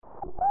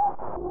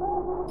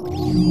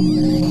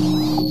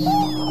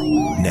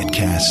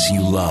Netcasts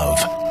you love.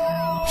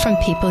 From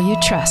people you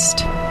trust.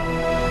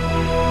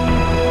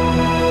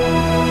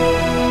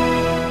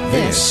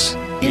 This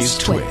is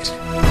Twit.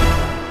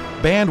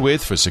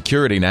 Bandwidth for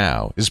Security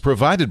Now is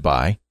provided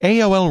by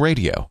AOL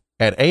Radio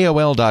at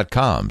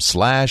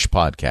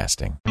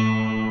AOL.com/podcasting.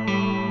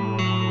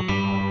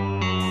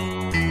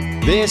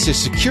 This is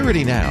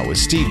Security Now with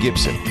Steve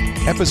Gibson,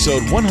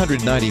 episode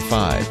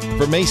 195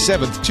 for May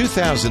 7th,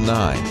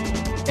 2009,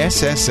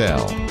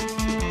 SSL.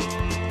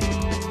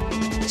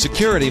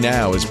 Security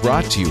Now is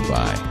brought to you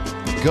by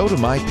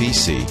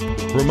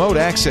GoToMyPC, remote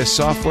access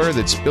software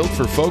that's built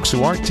for folks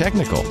who aren't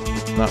technical,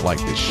 not like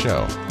this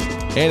show.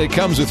 And it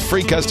comes with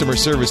free customer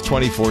service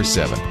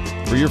 24/7.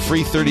 For your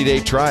free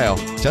 30-day trial,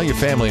 tell your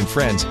family and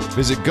friends,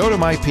 visit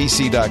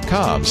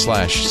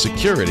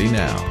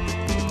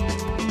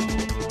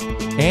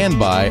GoToMyPC.com/SecurityNow. And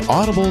by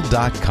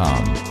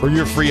Audible.com. For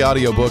your free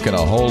audiobook and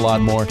a whole lot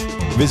more,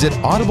 visit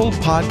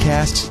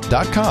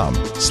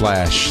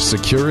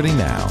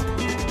audiblepodcast.com/SecurityNow.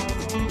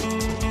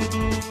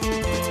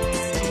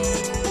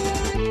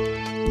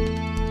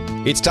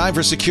 It's time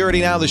for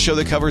Security Now, the show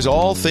that covers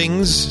all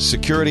things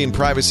security and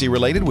privacy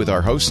related with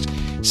our host,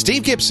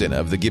 Steve Gibson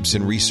of the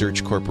Gibson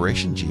Research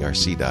Corporation,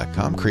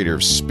 GRC.com, creator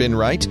of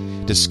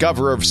SpinRite,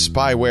 discoverer of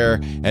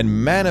spyware,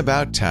 and man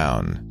about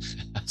town.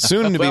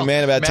 Soon to be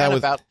man about town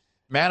with...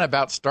 Man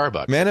about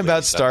Starbucks. Man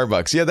about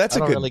Starbucks. Yeah, that's a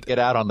good... I don't really get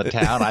out on the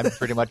town. I'm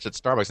pretty much at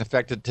Starbucks. In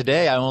fact,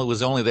 today I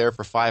was only there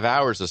for 5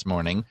 hours this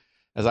morning.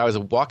 As I was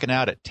walking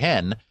out at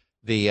 10,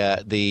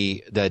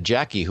 the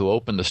Jackie who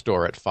opened the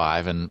store at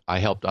 5, and I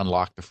helped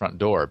unlock the front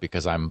door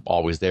because I'm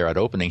always there at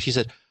opening. She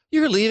said,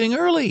 "You're leaving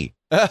early."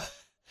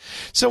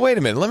 So wait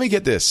a minute. Let me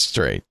get this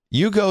straight.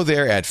 You go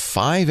there at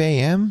 5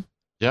 a.m.?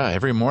 Yeah,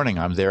 every morning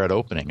I'm there at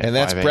opening. And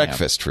that's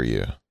breakfast for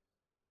you.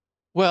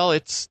 Well,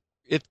 it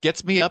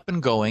gets me up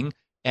and going.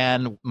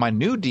 And my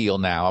new deal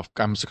now,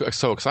 I'm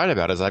so excited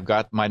about, is I've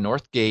got my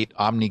Northgate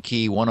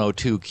OmniKey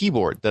 102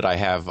 keyboard that I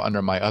have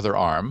under my other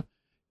arm.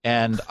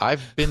 And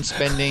I've been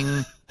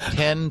spending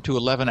 10 to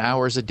 11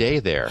 hours a day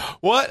there.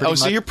 What?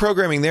 So you're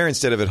programming there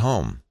instead of at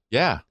home?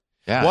 Yeah.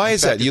 Why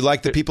is that? You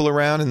like the people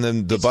around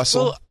and the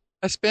bustle? Well,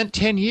 I spent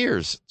 10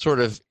 years sort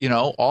of,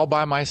 all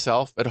by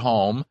myself at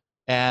home,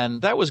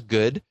 and that was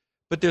good.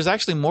 But there's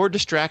actually more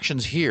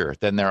distractions here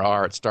than there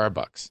are at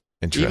Starbucks.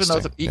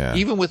 Interesting.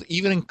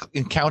 Even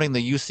in counting the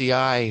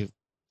UCI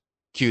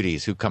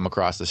cuties who come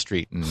across the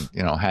street and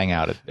hang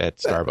out at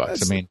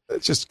Starbucks.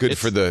 It's just good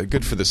for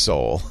the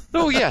soul.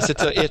 Oh yes, it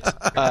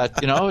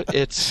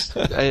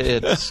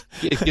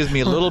gives me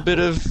a little bit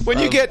of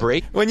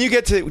break. When you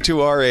get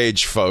to our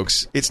age,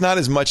 folks, it's not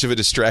as much of a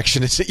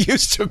distraction as it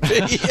used to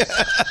be.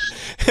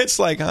 It's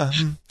like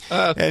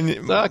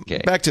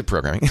okay. Back to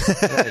programming.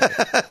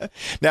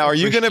 Now, are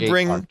you going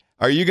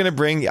to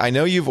bring? I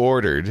know you've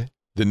ordered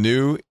the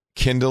new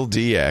Kindle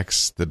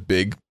DX, the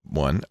big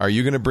one. Are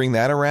you going to bring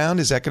that around?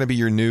 Is that going to be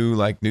your new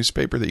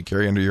newspaper that you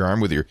carry under your arm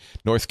with your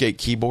Northgate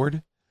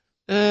keyboard?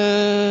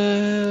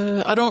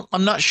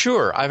 I'm not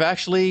sure. I've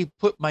actually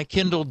put my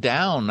Kindle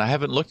down. I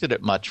haven't looked at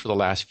it much for the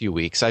last few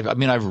weeks.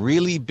 I've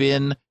really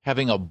been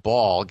having a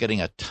ball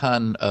getting a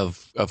ton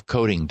of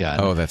coding done.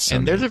 Oh, that's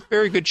and there's a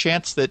very good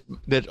chance that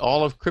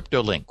all of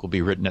CryptoLink will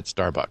be written at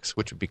Starbucks,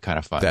 which would be kind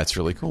of fun. That's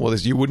really cool. Well,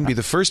 you wouldn't be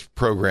the first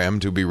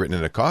program to be written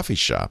in a coffee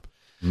shop.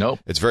 Nope.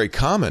 It's very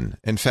common.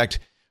 In fact,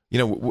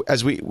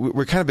 as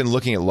we're kind of been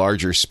looking at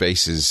larger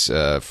spaces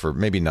for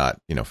maybe not,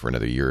 for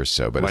another year or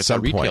so, but at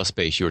some point, retail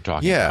space you were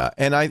talking about.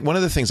 Yeah, and one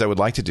of the things I would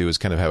like to do is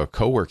kind of have a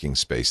co-working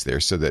space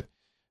there so that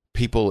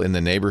people in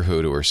the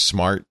neighborhood who are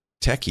smart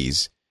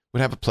techies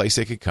would have a place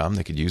they could come.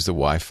 They could use the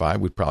Wi-Fi.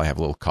 We'd probably have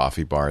a little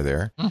coffee bar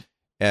there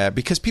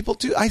because people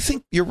do. I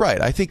think you're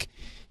right. I think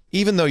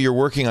even though you're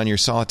working on your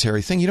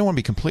solitary thing, you don't want to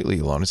be completely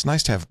alone. It's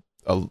nice to have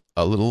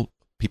a little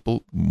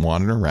people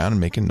wandering around and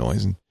making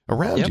noise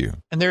around you.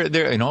 And there's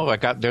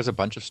a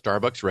bunch of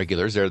Starbucks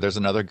regulars there. There's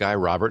another guy,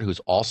 Robert, who's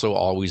also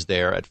always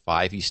there at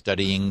 5. He's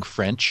studying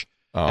French,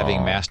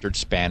 having mastered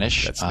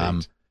Spanish. That's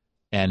neat.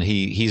 And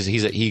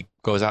he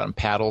goes out and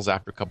paddles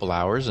after a couple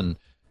hours, and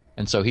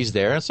so he's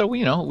there. And so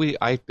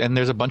and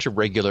there's a bunch of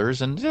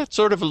regulars, and it's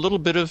sort of a little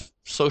bit of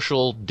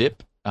social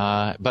dip.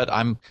 But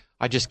I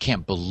just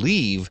can't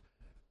believe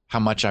how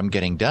much I'm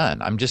getting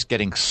done. I'm just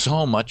getting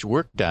so much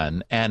work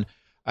done, and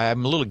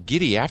I'm a little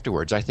giddy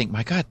afterwards. I think,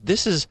 my God,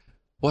 this is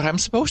what I'm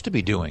supposed to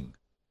be doing.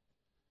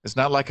 It's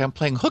not like I'm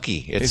playing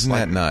hooky. Isn't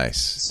that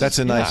nice? That's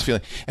a nice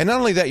feeling. And not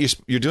only that,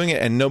 you're doing it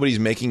and nobody's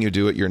making you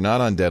do it. You're not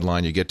on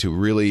deadline. You get to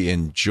really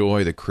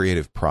enjoy the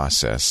creative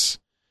process,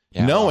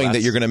 knowing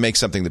that you're going to make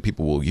something that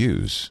people will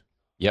use.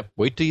 Yep.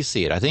 Wait till you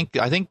see it. I think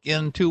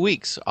in 2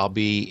 weeks I'll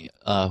be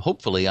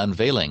hopefully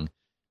unveiling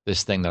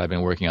this thing that I've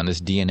been working on,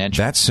 this DNS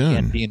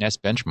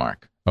benchmark.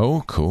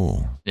 Oh,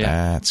 cool.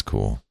 Yeah. That's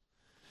cool.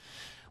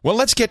 Well,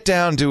 let's get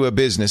down to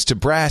business, to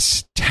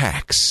brass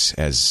tacks,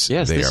 as they are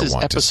wont to say. Yes, this is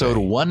episode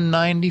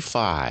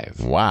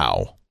 195.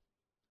 Wow.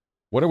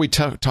 What are we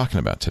talking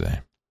about today?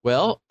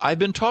 Well, I've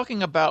been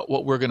talking about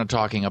what we're going to be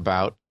talking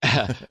about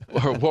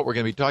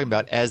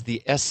as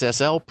the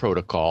SSL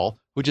protocol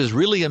which is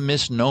really a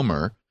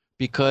misnomer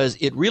because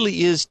it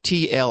really is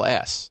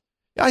TLS.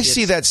 I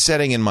see that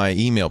setting in my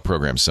email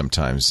program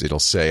sometimes. It'll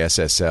say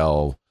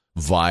SSL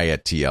via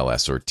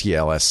TLS or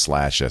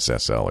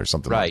TLS/SSL or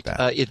something like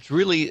that. It's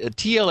really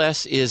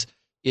TLS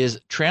is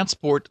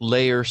Transport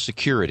Layer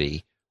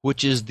Security,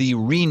 which is the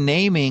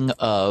renaming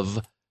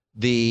of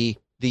the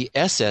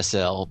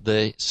SSL,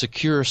 the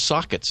Secure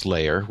Sockets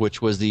Layer,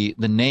 which was the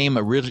name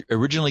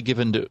originally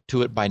given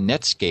to it by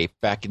Netscape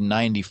back in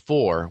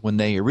 '94 when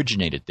they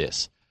originated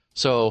this.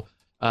 So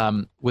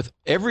with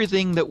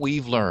everything that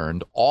we've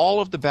learned,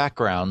 all of the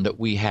background that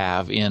we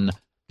have in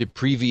the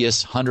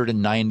previous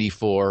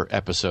 194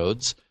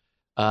 episodes,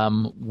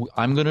 I'm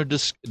going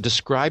to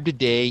describe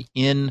today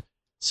in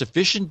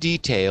sufficient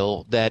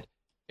detail that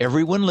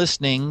everyone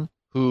listening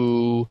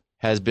who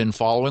has been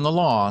following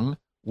along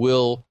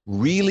will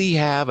really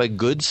have a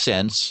good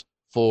sense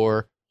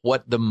for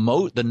what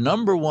the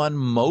number one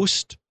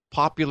most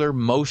popular,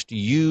 most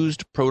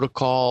used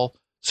protocol,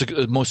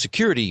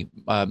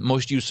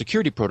 most used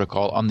security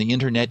protocol on the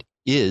internet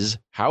is,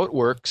 how it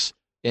works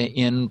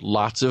in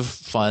lots of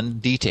fun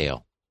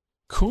detail.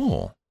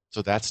 Cool.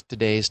 So that's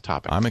today's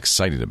topic. I'm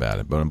excited about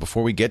it. But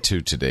before we get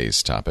to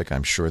today's topic,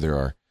 I'm sure there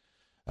are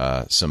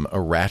some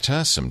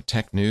errata, some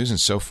tech news, and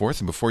so forth.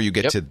 And before you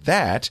get to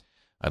that,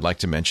 I'd like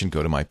to mention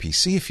Go to My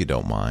PC, if you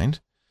don't mind.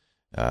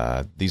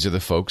 These are the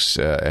folks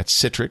at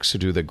Citrix who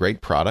do the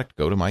great product,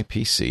 Go to My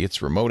PC.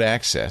 It's remote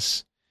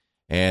access,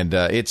 and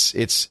it's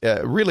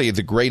really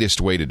the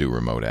greatest way to do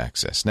remote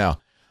access. Now,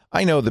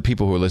 I know the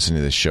people who are listening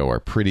to this show are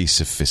pretty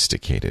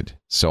sophisticated,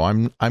 so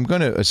I'm going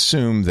to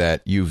assume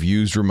that you've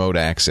used remote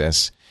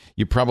access.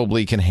 You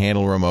probably can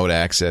handle remote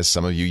access.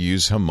 Some of you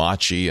use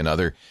Hamachi and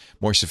other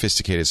more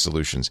sophisticated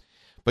solutions.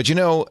 But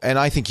and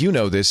I think you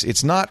know this,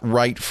 it's not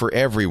right for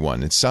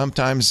everyone. It's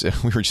sometimes,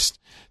 we were just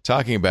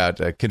talking about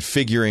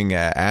configuring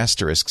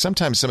asterisk.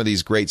 Sometimes some of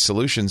these great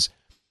solutions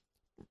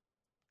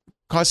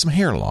cause some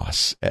hair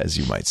loss, as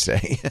you might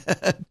say.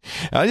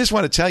 I just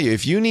want to tell you,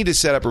 if you need to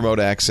set up remote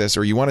access,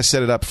 or you want to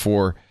set it up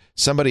for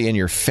somebody in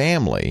your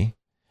family,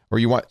 or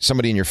you want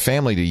somebody in your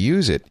family to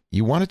use it,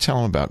 you want to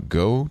tell them about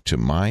Go to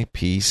My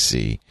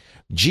PC.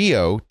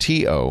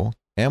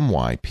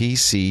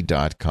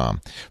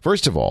 GOTOMYPC.com.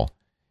 First of all,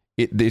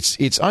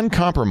 it's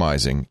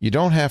uncompromising. You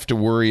don't have to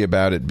worry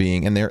about it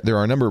being, and there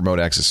are a number of remote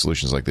access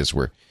solutions like this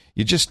where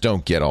you just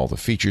don't get all the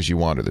features you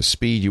want or the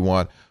speed you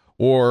want,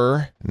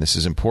 or, and this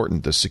is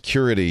important, the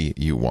security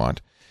you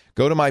want.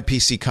 Go to My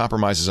PC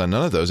compromises on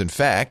none of those. In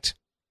fact,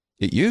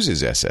 it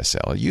uses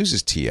SSL, it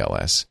uses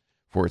TLS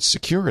for its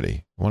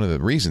security. One of the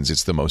reasons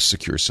it's the most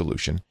secure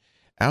solution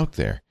out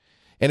there.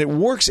 And it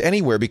works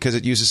anywhere because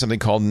it uses something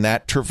called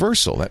NAT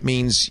traversal. That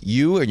means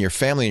you and your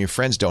family and your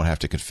friends don't have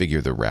to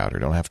configure the router,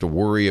 don't have to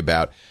worry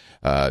about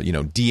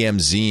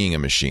DMZing a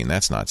machine.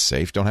 That's not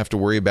safe. Don't have to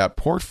worry about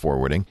port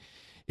forwarding.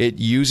 It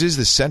uses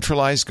the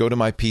centralized Go to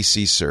My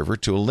PC server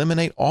to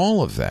eliminate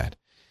all of that.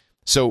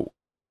 So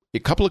a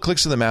couple of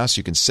clicks of the mouse,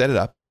 you can set it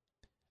up.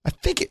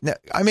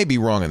 I may be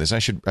wrong on this. I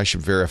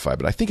should verify,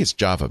 but I think it's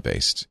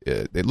Java-based.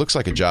 It looks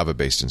like a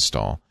Java-based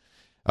install.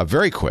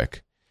 Very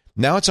quick.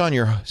 Now it's on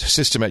your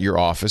system at your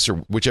office or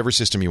whichever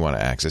system you want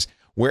to access.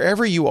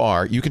 Wherever you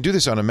are, you can do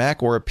this on a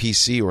Mac or a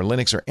PC or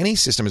Linux or any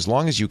system as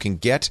long as you can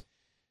get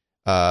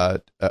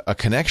a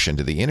connection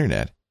to the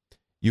internet.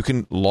 You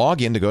can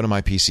log in to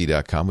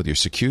GoToMyPC.com with your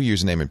secure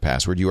username and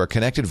password. You are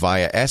connected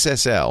via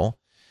SSL,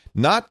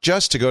 not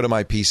just to Go to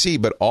My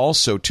PC, but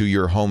also to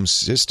your home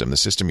system, the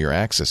system you're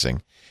accessing.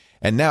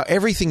 And now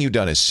everything you've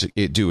done is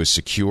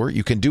secure.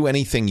 You can do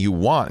anything you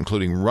want,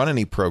 including run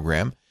any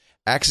program,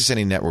 access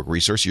any network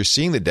resource. You're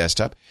seeing the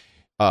desktop.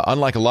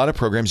 Unlike a lot of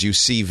programs, you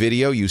see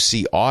video, you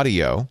see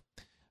audio.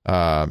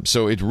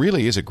 So it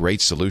really is a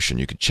great solution.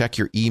 You can check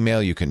your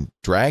email. You can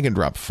drag and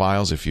drop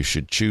files if you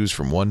should choose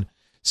from one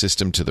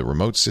system to the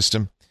remote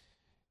system.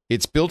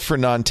 It's built for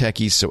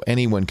non-techies, so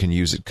anyone can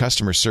use it.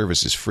 Customer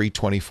service is free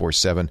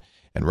 24/7.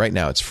 And right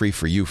now, it's free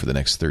for you for the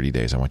next 30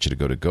 days. I want you to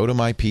go to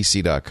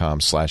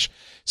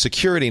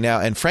GoToMyPC.com/security now.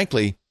 And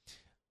frankly,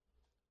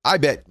 I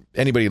bet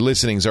anybody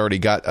listening has already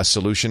got a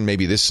solution,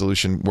 maybe this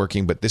solution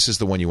working, but this is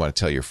the one you want to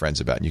tell your friends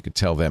about. And you can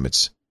tell them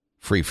it's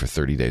free for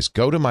 30 days.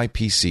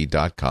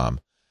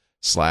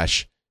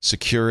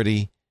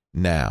 GoToMyPC.com/security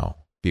now.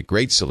 Be a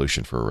great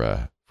solution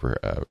for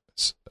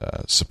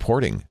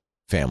supporting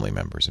family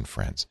members and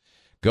friends.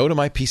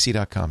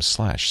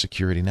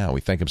 GoToMyPC.com/security now.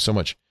 We thank them so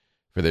much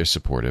for their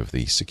support of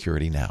the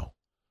Security Now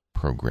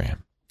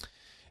program.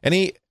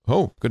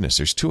 Oh, goodness,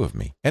 there's two of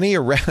me. Any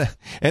errata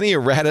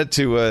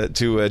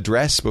to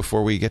address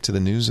before we get to the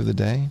news of the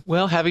day?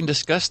 Well, having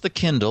discussed the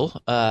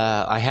Kindle,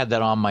 I had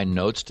that on my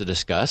notes to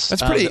discuss.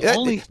 That's pretty.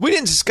 We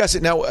didn't discuss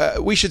it. Now,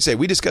 we should say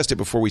we discussed it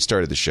before we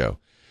started the show.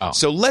 Oh.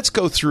 So let's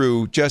go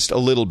through just a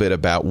little bit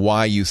about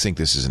why you think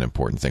this is an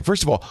important thing.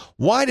 First of all,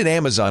 why did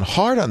Amazon,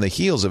 hard on the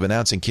heels of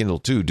announcing Kindle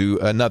 2, do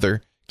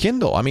another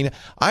Kindle? I mean,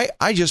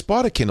 I just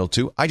bought a Kindle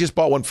 2. I just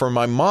bought one for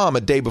my mom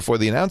a day before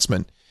the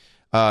announcement.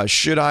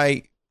 Should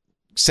I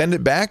send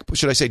it back?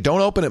 Should I say,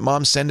 don't open it,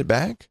 Mom, send it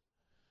back?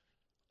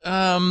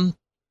 Well,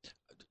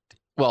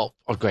 well,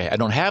 okay, I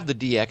don't have the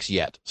DX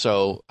yet,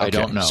 so I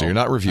don't know. So you're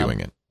not reviewing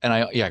it. And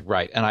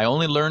I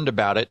only learned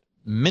about it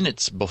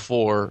minutes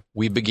before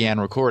we began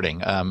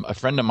recording. A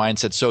friend of mine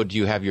said, "So, do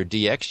you have your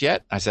DX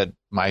yet?" I said,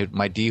 "My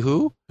D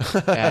who?"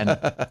 And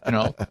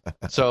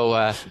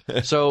so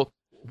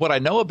what I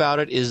know about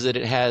it is that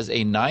it has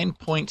a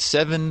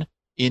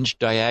 9.7-inch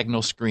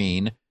diagonal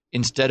screen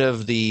instead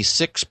of the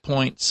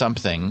 6-point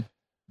something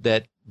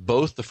that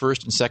both the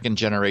first and second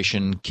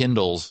generation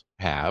Kindles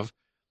have.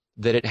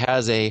 That it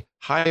has a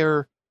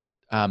higher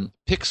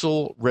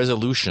pixel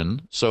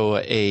resolution, so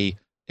the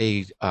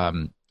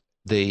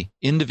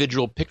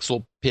individual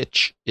pixel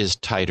pitch is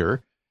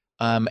tighter,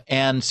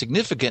 and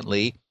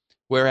significantly,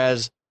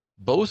 whereas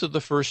both of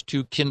the first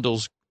two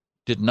Kindles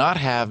did not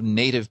have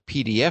native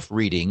PDF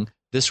reading,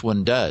 this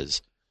one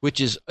does, which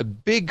is a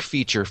big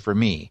feature for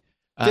me.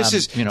 This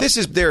is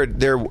their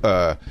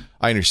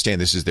I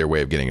understand this is their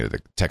way of getting into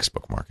the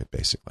textbook market.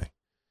 Basically,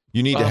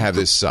 you need to have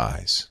this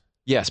size.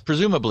 Yes,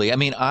 presumably. I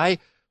mean,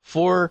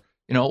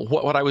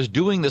 what I was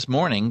doing this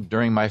morning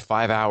during my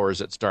 5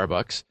 hours at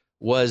Starbucks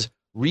was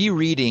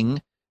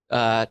rereading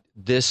the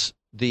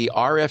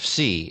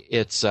RFC.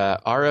 It's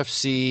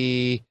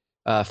RFC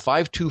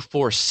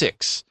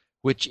 5246,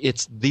 which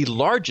it's the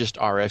largest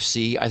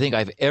RFC I think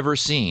I've ever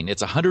seen.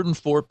 It's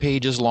 104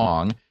 pages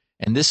long,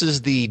 and this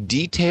is the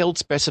detailed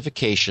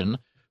specification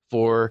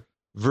for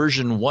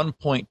version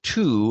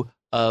 1.2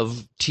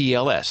 of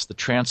TLS, the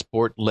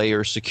Transport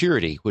Layer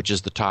Security, which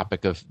is the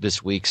topic of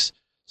this week's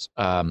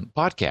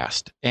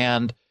podcast.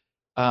 And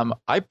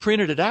I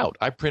printed it out.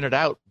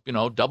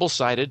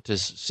 Double-sided to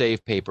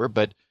save paper,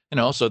 but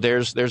so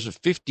there's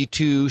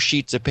 52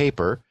 sheets of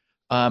paper.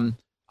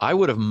 I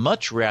would have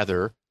much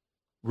rather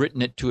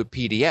written it to a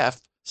PDF,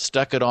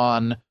 stuck it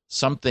on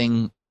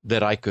something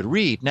that I could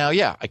read. Now,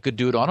 I could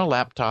do it on a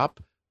laptop,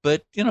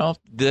 but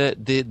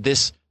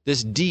this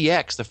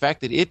DX, the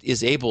fact that it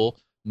is able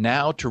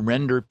now to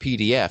render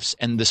PDFs,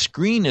 and the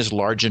screen is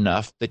large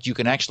enough that you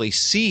can actually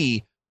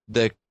see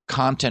the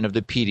content of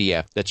the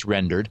PDF that's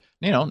rendered.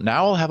 Now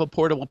I'll have a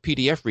portable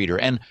PDF reader.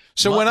 And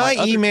so when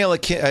I email a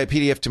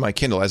PDF to my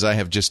Kindle, as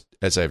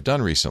I've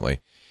done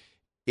recently,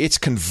 it's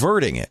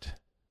converting it.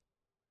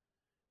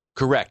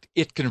 Correct.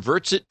 It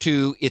converts it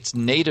to its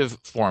native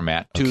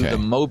format, to the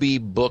Mobi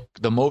book,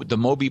 the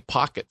Mobi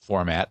Pocket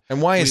format.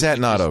 And why is that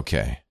not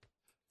okay?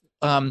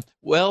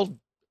 Well,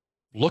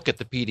 look at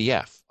the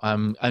PDF,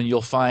 and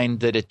you'll find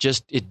that it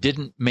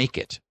didn't make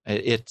it.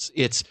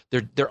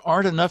 There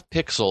aren't enough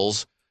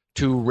pixels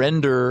to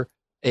render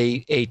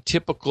a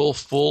typical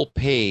full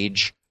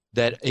page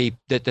that the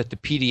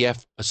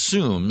PDF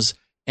assumes,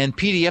 and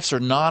PDFs are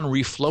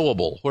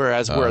non-reflowable,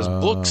 whereas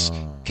books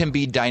can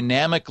be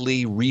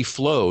dynamically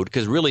reflowed,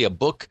 because really a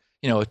book,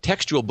 a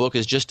textual book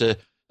is just a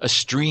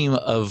stream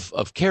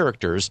of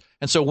characters,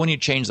 and so when you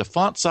change the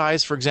font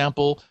size, for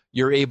example,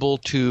 you're able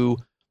to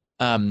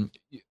reflow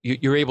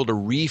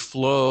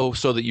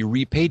so that you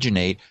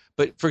repaginate.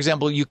 But for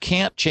example, you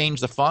can't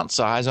change the font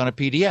size on a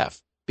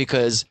PDF.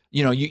 Because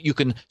you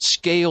can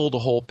scale the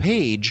whole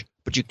page,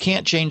 but you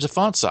can't change the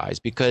font size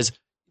because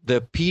the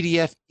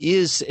PDF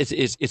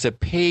it's a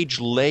page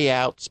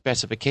layout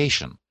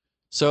specification.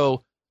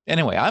 So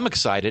anyway, I'm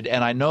excited,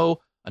 and I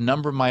know a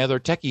number of my other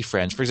techie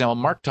friends. For example,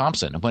 Mark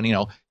Thompson. When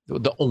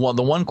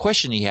the one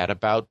question he had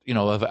about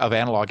of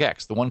Analog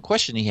X, the one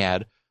question he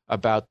had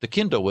about the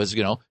Kindle was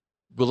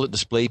will it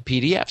display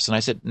PDFs? And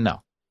I said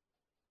no.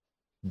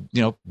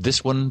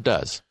 This one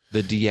does.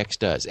 The DX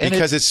does. And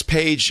because its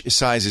page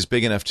size is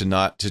big enough to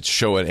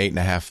show an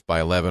 8.5 by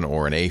 11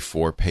 or an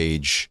A4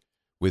 page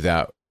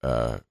without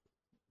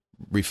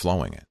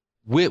reflowing it.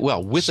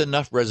 With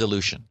enough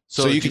resolution.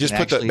 So you can just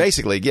put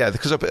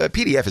because a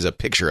PDF is a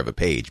picture of a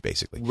page,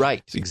 basically.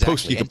 Right, so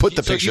exactly. You can put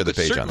the picture of the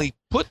page on. You certainly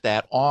put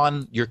that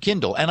on your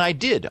Kindle. And I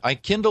did. I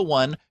Kindle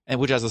one,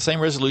 and which has the same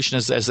resolution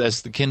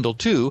as the Kindle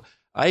 2.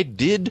 I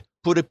did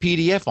put a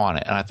PDF on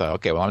it. And I thought,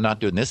 okay, well, I'm not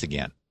doing this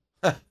again.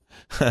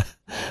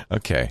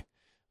 Okay.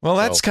 Well,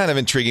 that's kind of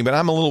intriguing, but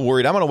I'm a little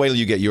worried. I'm going to wait till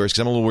you get yours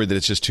because I'm a little worried that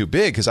it's just too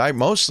big, because I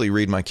mostly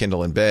read my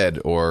Kindle in bed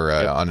or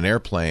on an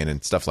airplane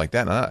and stuff like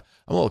that. And I'm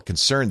a little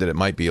concerned that it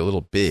might be a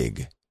little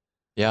big.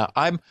 Yeah,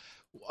 I'm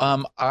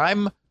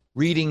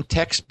reading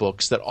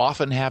textbooks that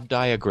often have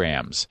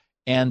diagrams,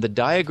 and the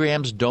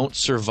diagrams don't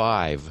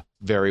survive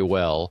very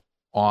well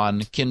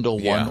on Kindle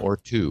 1 or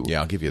 2. Yeah,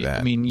 I'll give you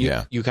that. I mean,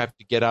 you have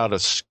to get out a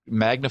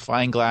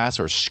magnifying glass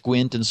or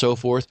squint and so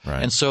forth.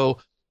 Right. And so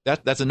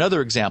that's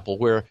another example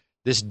where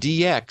this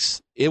DX,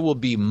 it will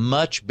be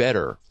much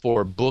better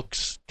for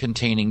books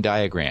containing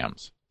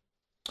diagrams.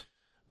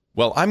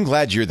 Well, I'm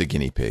glad you're the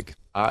guinea pig.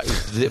 For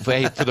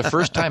the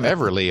first time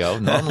ever, Leo.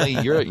 Normally,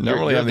 you're I'm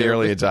the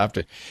early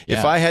adopter. Yeah.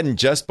 If I hadn't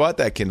just bought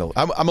that Kindle,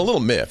 I'm a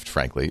little miffed,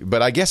 frankly.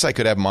 But I guess I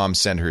could have Mom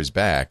send hers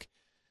back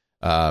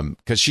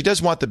because she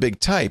does want the big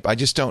type. I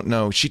just don't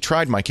know. She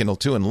tried my Kindle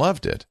too and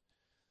loved it.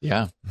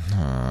 Yeah.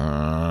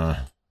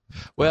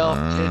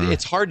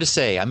 It's hard to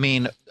say. I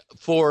mean,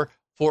 for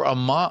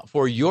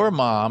your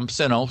mom,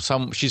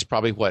 she's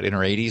probably in her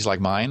 80s, like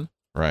mine.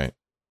 Right.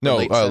 No,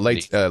 late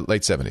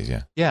 70s.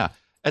 Yeah. Yeah.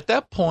 at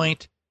that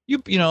point,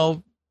 you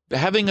know,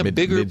 having a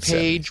bigger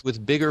page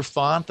with bigger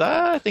font,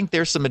 I think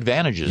there's some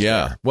advantages.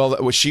 Yeah. There.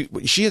 Well, she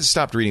had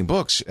stopped reading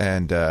books,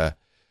 and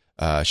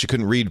she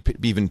couldn't read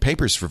even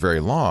papers for very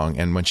long.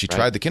 And when she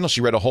tried the Kindle,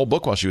 she read a whole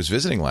book while she was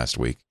visiting last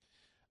week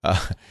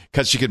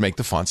because she could make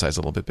the font size a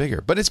little bit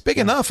bigger. But it's big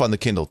enough on the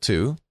Kindle,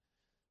 too.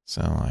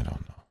 So I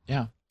don't know.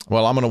 Yeah.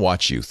 Well, I'm going to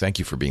watch you. Thank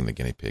you for being the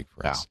guinea pig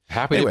for us.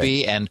 Happy to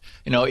be. And,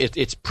 you know,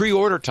 it's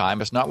pre-order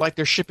time. It's not like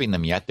they're shipping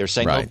them yet. They're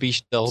saying they'll be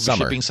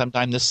shipping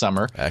sometime this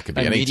summer. That could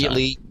be I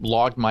immediately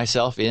logged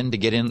myself in to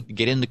get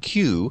in the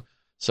queue.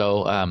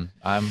 So I'm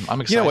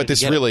excited. You know what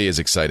this really is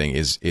exciting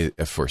is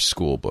for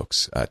school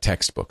books,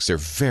 textbooks. They're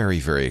very,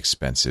 very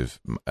expensive.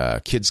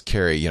 Kids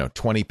carry,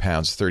 20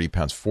 pounds, 30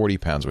 pounds, 40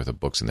 pounds worth of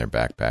books in their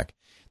backpack.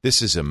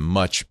 This is a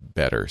much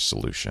better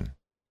solution.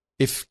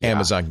 If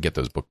Amazon can get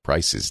those book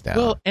prices down.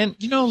 Well, and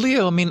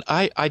Leo, I mean,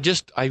 I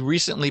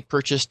recently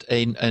purchased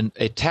a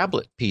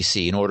tablet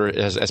PC in order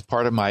as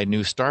part of my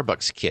new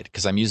Starbucks kit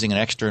because I'm using an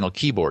external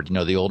keyboard,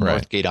 the old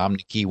Northgate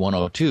OmniKey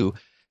 102.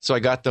 So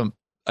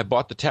I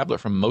bought the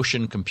tablet from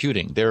Motion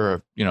Computing. They're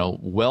a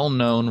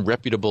well-known,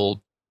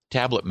 reputable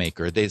tablet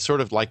maker. They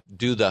sort of like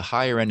do the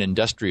higher-end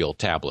industrial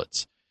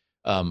tablets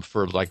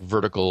for like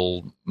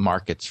vertical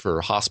markets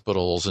for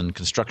hospitals and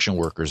construction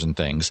workers and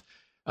things.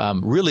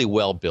 Really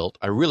well built.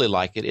 I really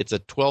like it. It's a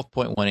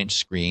 12.1 inch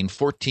screen,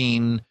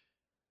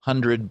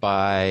 1400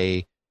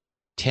 by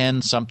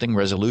 10 something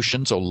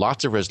resolution. So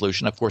lots of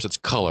resolution. Of course, it's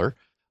color.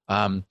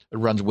 It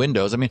runs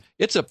Windows. I mean,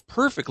 it's a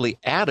perfectly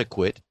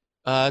adequate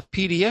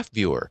PDF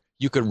viewer.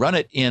 You could run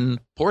it in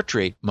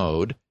portrait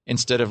mode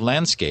instead of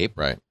landscape.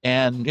 Right.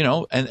 And,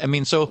 and I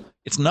mean, so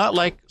it's not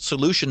like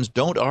solutions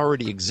don't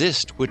already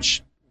exist,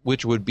 which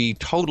would be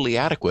totally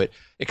adequate,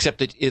 except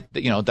that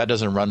that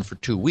doesn't run for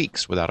 2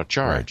 weeks without a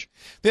charge.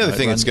 Right. The other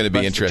thing that's going to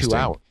be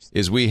interesting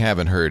is we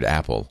haven't heard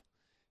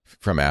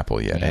from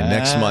Apple yet. And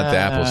next month,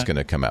 Apple's going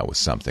to come out with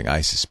something,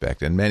 I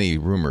suspect. And many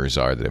rumors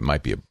are that it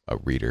might be a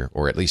reader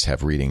or at least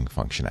have reading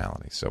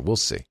functionality. So we'll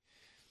see.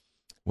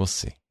 We'll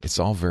see. It's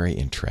all very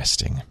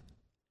interesting.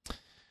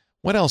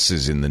 What else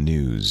is in the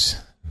news?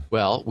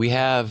 Well, we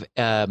have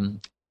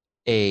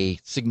a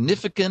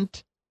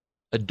significant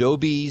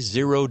Adobe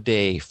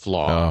 0-day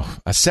flaw.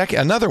 Oh,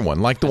 another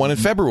one like the one in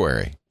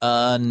February.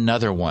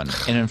 Another one.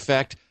 And in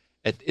fact,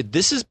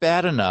 this is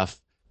bad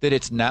enough that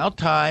it's now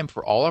time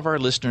for all of our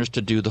listeners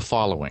to do the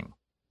following.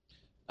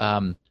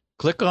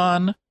 Click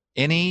on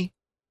any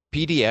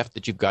PDF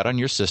that you've got on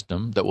your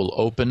system that will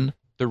open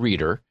the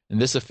Reader, and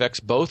this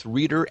affects both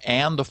Reader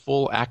and the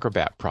full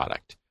Acrobat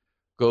product.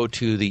 Go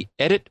to the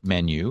Edit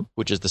menu,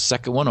 which is the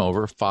second one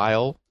over.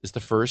 File is the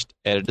first,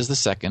 Edit is the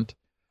second.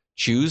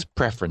 Choose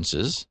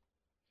Preferences.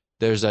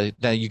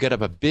 Now you get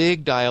up a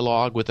big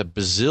dialog with a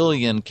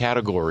bazillion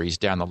categories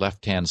down the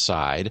left-hand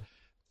side.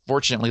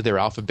 Fortunately, they're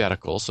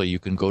alphabetical, so you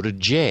can go to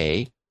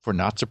J for,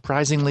 not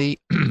surprisingly,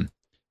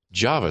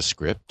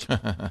 JavaScript.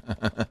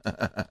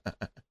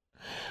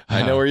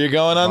 I know where you're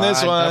going on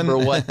this one. Number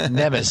one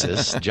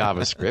nemesis,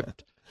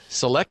 JavaScript.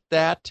 Select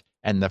that,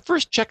 and the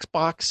first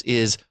checkbox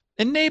is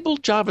Enable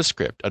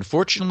JavaScript.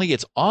 Unfortunately,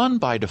 it's on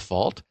by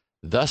default,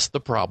 thus the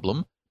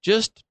problem.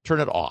 Just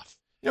turn it off.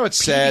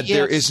 It's sad.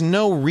 There is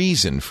no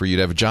reason for you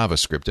to have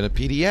JavaScript in a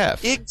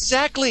PDF.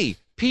 Exactly.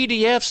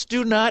 PDFs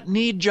do not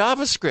need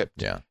JavaScript.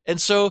 Yeah.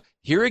 And so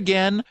here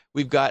again,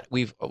 we've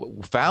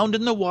found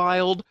in the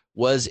wild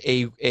was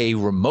a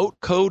remote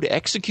code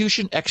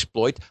execution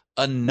exploit.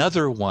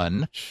 Another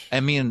one.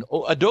 I mean,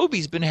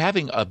 Adobe's been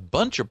having a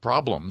bunch of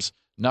problems,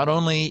 not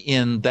only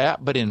in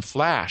that, but in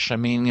Flash. I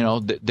mean,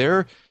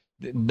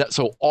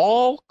 so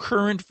all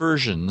current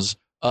versions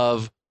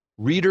of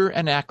Reader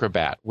and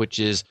Acrobat, which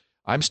is,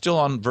 I'm still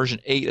on version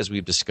 8 as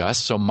we've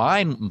discussed. So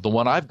the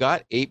one I've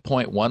got,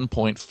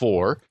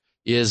 8.1.4,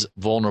 is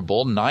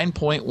vulnerable,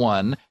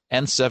 9.1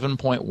 and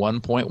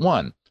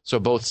 7.1.1. So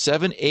both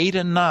 7, 8,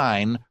 and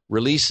 9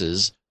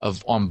 releases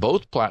on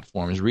both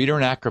platforms, Reader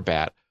and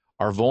Acrobat,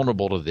 are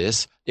vulnerable to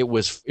this. It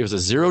was a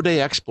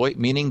 0-day exploit,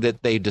 meaning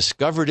that they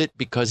discovered it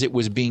because it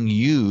was being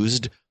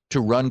used to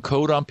run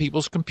code on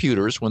people's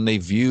computers when they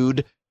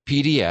viewed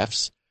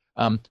PDFs.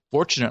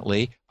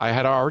 Fortunately, I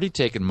had already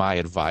taken my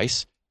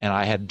advice, and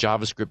I had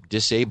JavaScript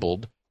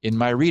disabled in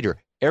my Reader.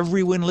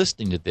 Everyone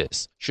listening to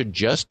this should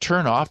just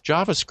turn off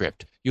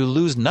JavaScript. You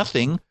lose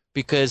nothing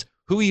because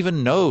who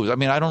even knows? I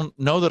mean, I don't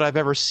know that I've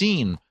ever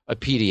seen a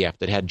PDF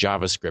that had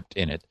JavaScript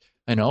in it.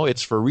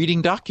 It's for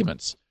reading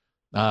documents.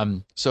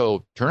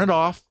 So turn it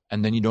off,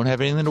 and then you don't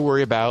have anything to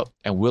worry about,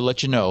 and we'll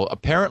let you know.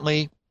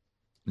 Apparently,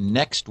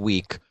 next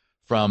week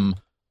from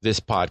this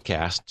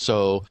podcast.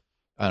 So,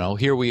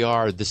 here we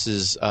are. This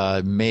is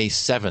May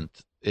 7th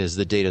is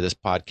the date of this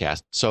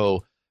podcast.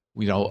 So,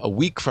 a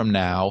week from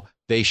now,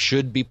 they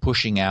should be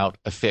pushing out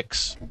a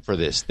fix for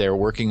this. They're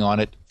working on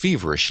it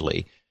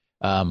feverishly.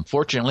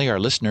 Fortunately, our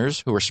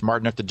listeners who are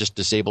smart enough to just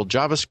disable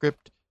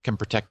JavaScript can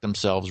protect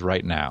themselves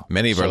right now.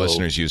 Many of our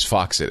listeners use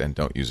Foxit and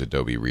don't use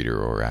Adobe Reader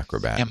or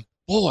Acrobat. And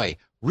boy,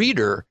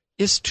 Reader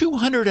is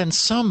 200 and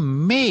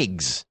some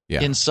megs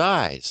in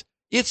size.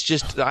 It's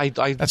just I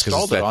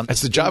installed it on.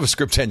 That's the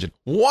JavaScript engine.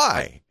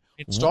 Why?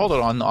 Installed it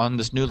on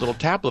this new little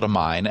tablet of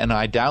mine, and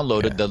I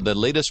downloaded the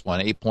latest one,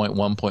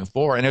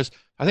 8.1.4, and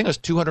I think it was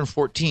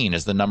 214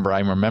 is the number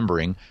I'm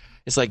remembering.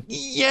 It's like,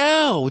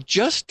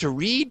 just to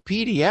read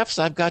PDFs,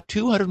 I've got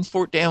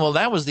 214. Well,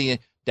 that was the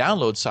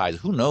download size.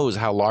 Who knows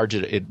how large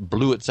it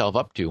blew itself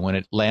up to when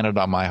it landed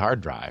on my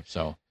hard drive.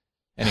 So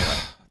anyway,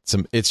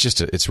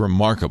 it's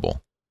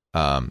remarkable.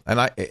 And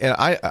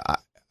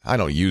I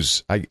don't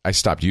use, I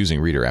stopped using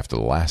Reader after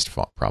the last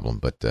problem,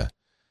 but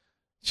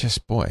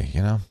just boy,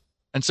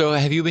 And so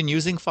have you been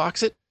using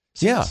Foxit?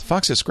 Yeah,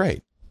 Foxit's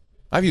great.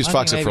 I've used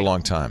Foxit for a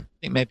long time. I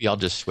think maybe I'll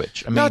just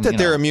switch. Not that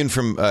they're immune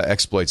from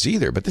exploits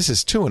either, but this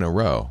is 2 in a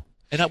row.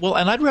 And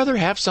I'd rather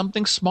have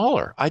something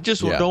smaller. I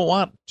just don't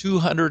want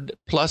 200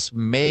 plus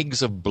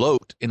megs of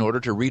bloat in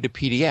order to read a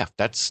PDF.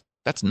 That's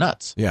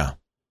nuts. Yeah.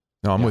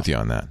 No, I'm with you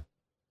on that.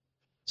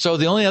 So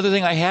the only other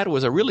thing I had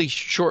was a really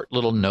short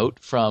little note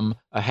from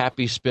a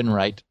happy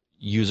SpinRite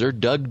user,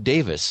 Doug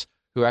Davis,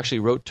 who actually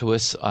wrote to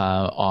us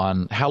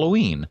on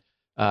Halloween.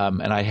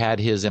 And I had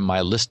his in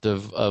my list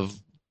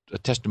of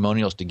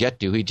testimonials to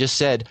get to. He just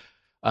said,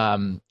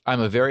 I'm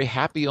a very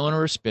happy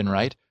owner of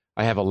SpinRite.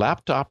 I have a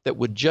laptop that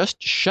would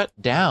just shut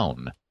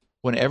down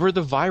whenever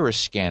the virus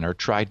scanner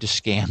tried to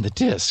scan the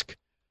disk.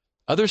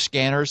 Other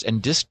scanners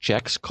and disk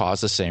checks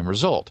cause the same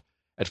result.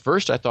 At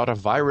first, I thought a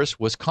virus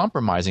was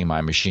compromising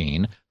my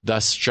machine,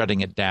 thus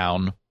shutting it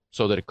down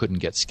so that it couldn't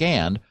get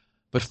scanned.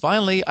 But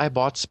finally, I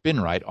bought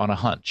SpinRite on a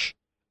hunch.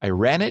 I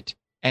ran it,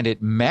 and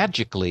it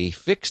magically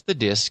fixed the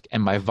disk,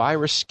 and my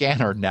virus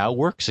scanner now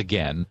works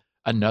again.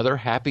 Another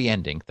happy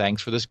ending.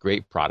 Thanks for this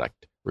great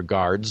product.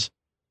 Regards,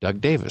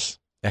 Doug Davis.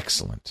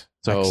 Excellent.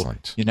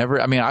 You never,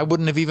 I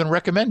wouldn't have even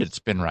recommended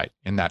SpinRite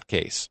in that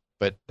case,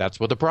 but that's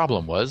what the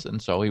problem was,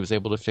 and so he was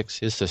able to fix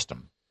his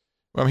system.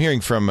 Well, I'm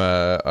hearing from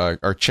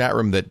our chat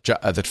room that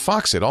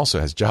Foxit also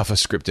has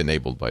JavaScript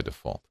enabled by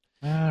default.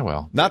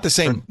 Not the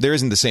same. There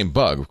isn't the same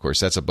bug, of course.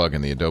 That's a bug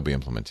in the Adobe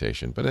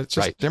implementation. But it's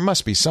just there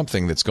must be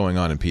something that's going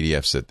on in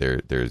PDFs that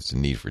there's a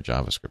need for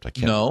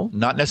JavaScript. No,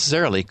 not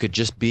necessarily. It could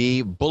just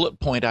be bullet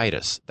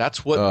pointitis.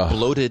 That's what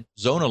bloated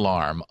Zone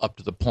Alarm up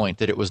to the point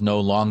that it was no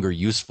longer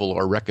useful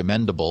or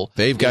recommendable.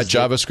 They've got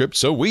JavaScript,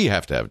 so we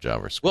have to have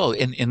JavaScript. Well,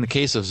 in the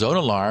case of Zone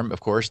Alarm, of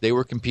course, they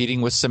were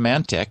competing with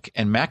Symantec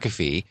and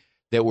McAfee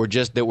that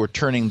were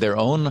turning their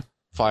own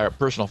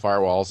personal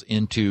firewalls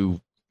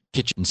into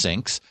kitchen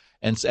sinks.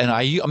 And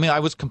I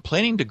was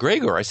complaining to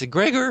Gregor. I said,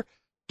 Gregor,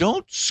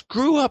 don't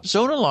screw up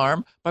Zone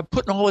Alarm by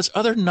putting all this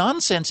other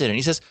nonsense in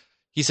it.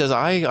 He says,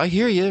 I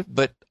hear you,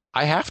 but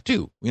I have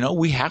to.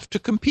 We have to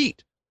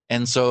compete.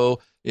 And so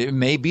it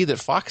may be that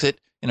Foxit,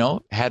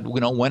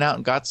 went out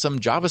and got some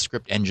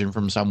JavaScript engine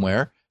from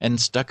somewhere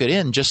and stuck it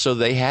in just so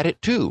they had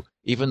it too.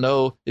 Even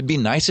though it'd be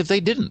nice if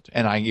they didn't,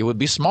 and it would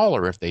be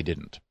smaller if they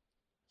didn't.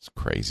 It's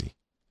crazy.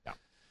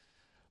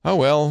 Oh,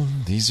 well,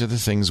 these are the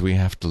things we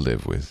have to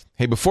live with.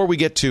 Hey, before we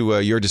get to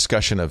your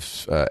discussion of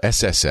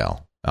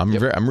SSL,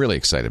 I'm really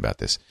excited about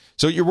this.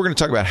 So we're going to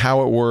talk about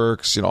how it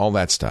works and all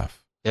that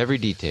stuff. Every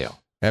detail.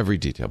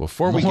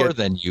 Before More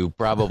than you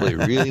probably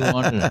really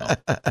want to know.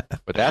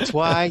 But that's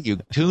why you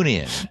tune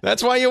in.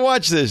 That's why you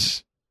watch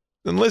this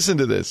and listen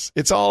to this.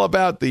 It's all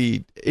about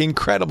the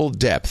incredible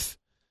depth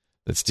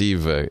that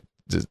Steve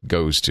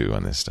goes to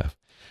on this stuff.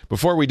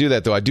 Before we do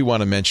that, though, I do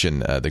want to mention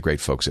the great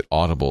folks at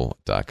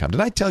Audible.com.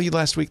 Did I tell you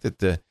last week that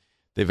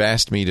they've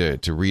asked me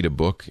to read a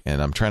book,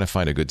 and I'm trying to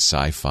find a good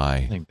sci-fi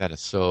I think that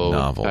is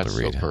novel to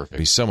read? So perfect. It'd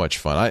be so much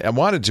fun. I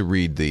wanted to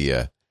read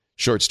the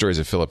short stories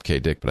of Philip K.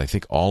 Dick, but I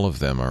think all of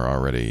them are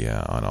already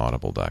on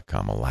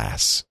Audible.com,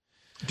 alas.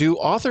 Do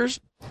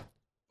authors,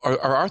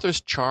 are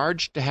authors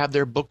charged to have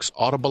their books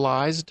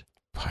audibleized?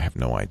 I have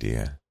no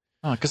idea.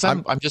 Because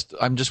I'm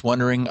just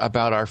wondering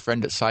about our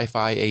friend at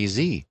Sci-Fi AZ.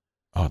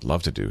 Oh, I'd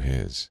love to do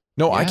his.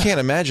 No, yeah. I can't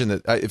imagine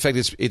that. In fact,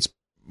 it's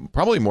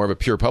probably more of a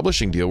pure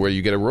publishing deal where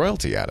you get a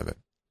royalty out of it.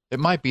 It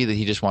might be that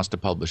he just wants to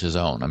publish his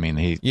own.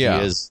 He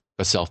is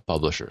a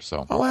self-publisher.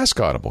 So I'll ask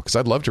Audible because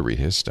I'd love to read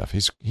his stuff.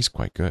 He's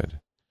quite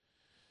good.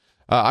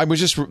 I was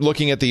just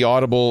looking at the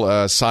Audible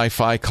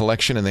sci-fi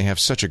collection, and they have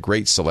such a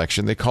great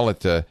selection. They call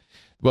it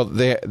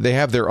they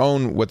have their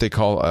own what they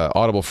call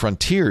Audible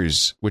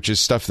Frontiers, which is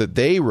stuff that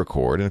they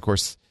record, and of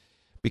course,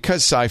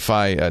 because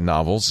sci-fi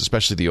novels,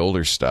 especially the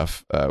older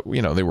stuff,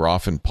 they were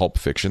often pulp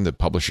fiction that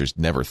publishers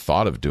never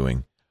thought of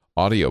doing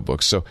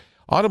audiobooks. So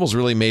Audible's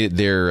really made it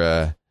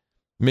their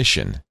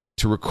mission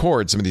to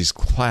record some of these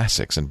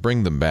classics and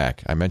bring them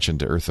back. I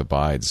mentioned Earth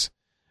Abides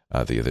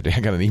the other day. I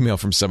got an email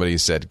from somebody who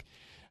said,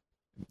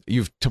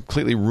 "You've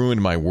completely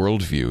ruined my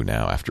worldview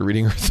now after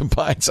reading Earth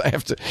Abides.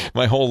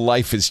 My whole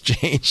life has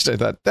changed." I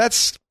thought,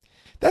 that's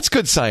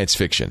good science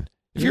fiction.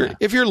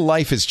 If your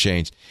life has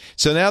changed.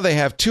 So now they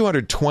have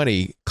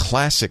 220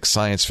 classic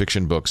science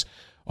fiction books,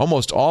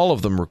 almost all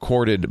of them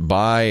recorded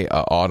by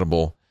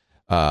Audible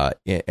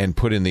and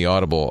put in the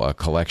Audible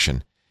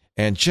collection.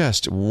 And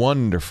just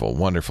wonderful,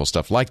 wonderful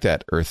stuff like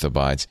that, Earth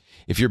Abides.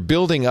 If you're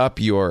building up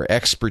your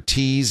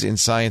expertise in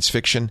science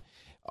fiction,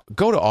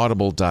 Go to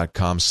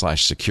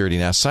audible.com/security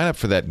now. Sign up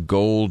for that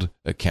gold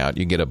account.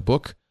 You get a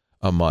book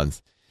a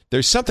month.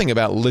 There's something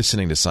about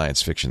listening to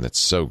science fiction that's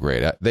so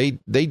great.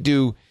 They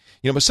do,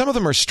 but some of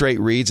them are straight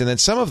reads, and then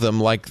some of them,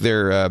 like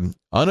their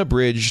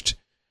unabridged,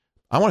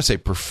 I want to say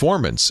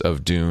performance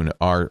of Dune,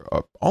 are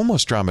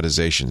almost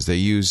dramatizations. They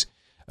use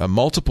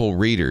multiple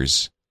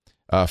readers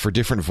for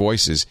different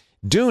voices.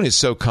 Dune is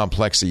so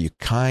complex that you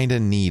kind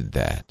of need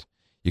that.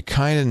 You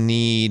kind of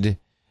need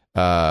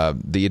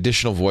the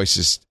additional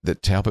voices to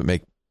help it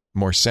make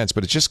more sense,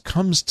 but it just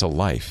comes to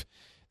life.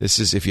 This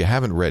is, if you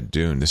haven't read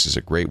Dune, this is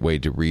a great way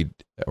to read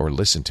or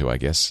listen to, I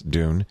guess,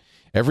 Dune.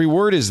 Every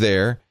word is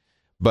there,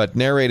 but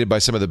narrated by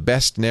some of the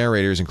best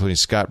narrators, including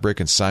Scott Brick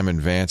and Simon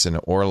Vance and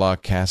Orla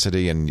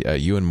Cassidy and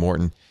Ewan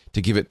Morton,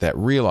 to give it that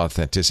real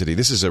authenticity.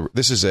 This is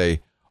a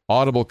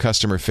Audible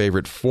customer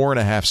favorite,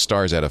 4.5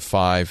 stars out of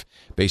 5,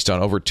 based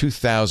on over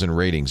 2,000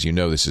 ratings.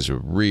 This is a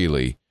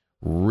really,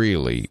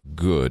 really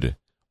good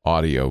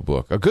audio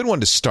book, a good one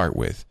to start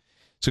with.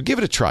 So give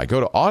it a try. Go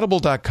to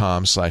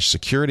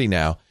audible.com/security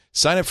now.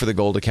 Sign up for the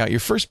gold account.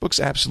 Your first book's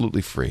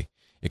absolutely free.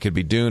 It could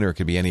be Dune, or it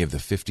could be any of the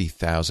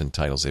 50,000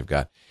 titles they've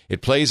got.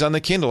 It plays on the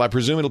Kindle. I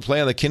presume it'll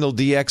play on the Kindle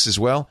DX as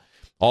well.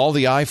 All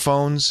the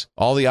iPhones,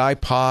 all the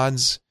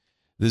iPods,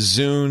 the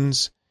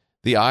Zunes,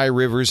 the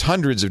iRivers,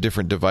 hundreds of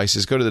different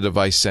devices. Go to the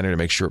device center to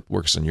make sure it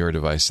works on your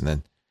device, and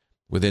then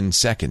within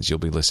seconds you'll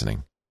be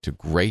listening to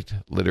great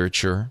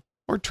literature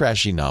or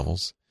trashy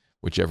novels,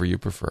 whichever you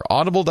prefer.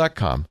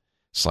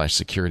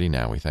 Audible.com/security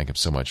now. We thank them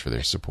so much for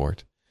their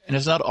support. And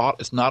it's not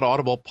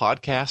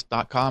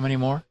audiblepodcast.com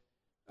anymore?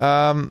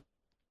 That's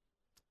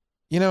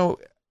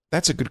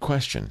a good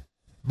question.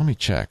 Let me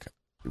check.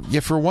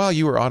 Yeah, for a while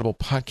you were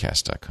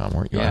audiblepodcast.com,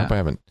 weren't you? Yeah. I hope I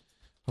haven't.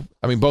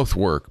 I mean, both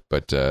work,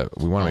 but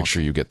we want to make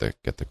sure you get the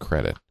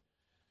credit.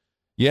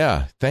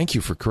 Yeah, thank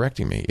you for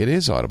correcting me. It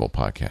is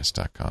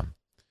audiblepodcast.com.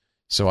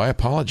 So I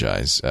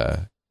apologize.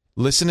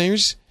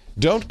 Listeners,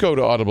 don't go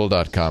to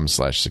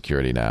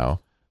audible.com/security now.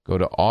 Go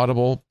to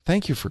Audible.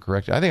 Thank you for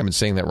correcting. I think I've been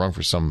saying that wrong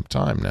for some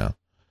time now.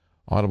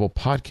 Audible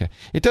podcast.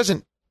 It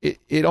doesn't.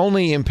 It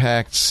only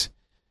impacts.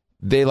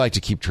 They like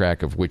to keep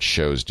track of which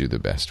shows do the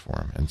best for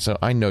them, and so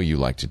I know you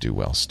like to do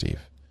well, Steve.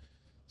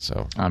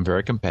 So I'm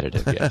very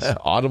competitive. Yes.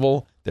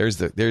 Audible. There's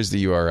the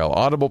URL.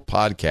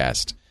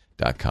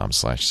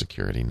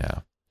 audiblepodcast.com/security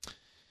now.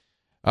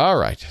 All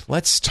right,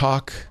 let's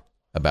talk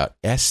about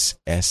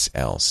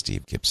SSL,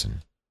 Steve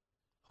Gibson.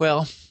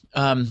 Well,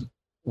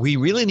 we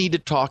really need to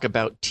talk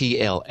about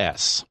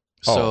TLS.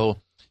 So,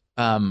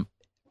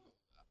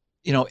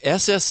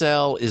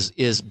 SSL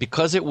is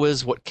because it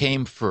was what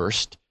came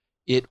first.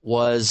 It's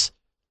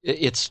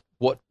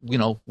what,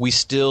 we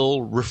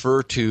still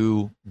refer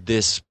to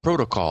this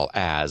protocol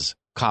as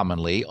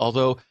commonly,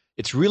 although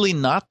it's really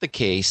not the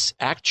case,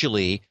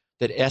 actually,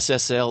 that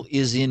SSL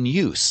is in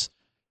use.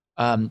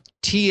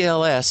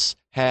 TLS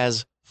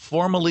has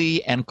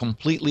formally and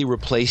completely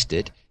replaced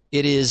it.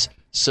 It is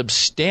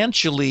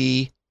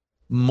substantially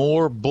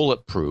more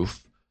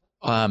bulletproof.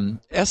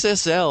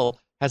 SSL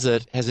has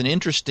an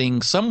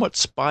interesting, somewhat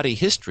spotty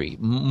history,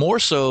 more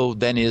so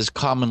than is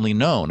commonly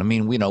known. I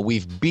mean,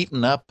 we've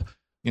beaten up,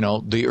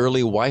 the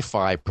early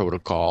Wi-Fi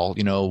protocol,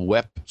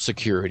 WEP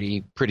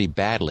security pretty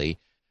badly.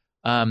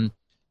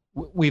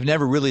 We've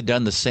never really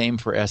done the same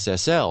for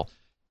SSL.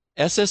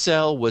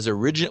 SSL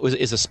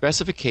is a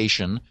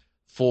specification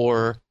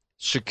for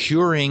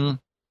securing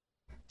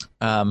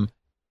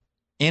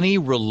any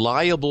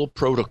reliable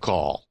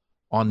protocol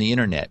on the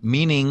internet,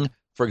 meaning,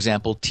 for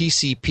example,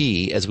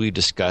 TCP, as we've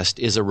discussed,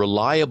 is a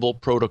reliable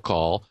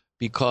protocol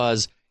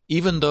because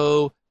even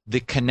though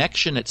the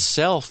connection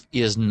itself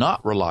is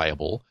not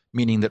reliable,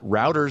 meaning that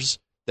routers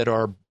that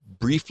are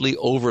briefly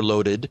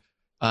overloaded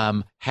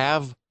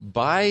have,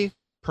 by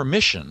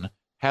permission,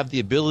 have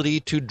the ability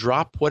to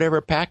drop whatever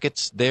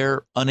packets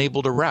they're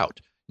unable to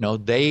route.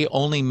 They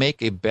only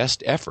make a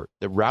best effort.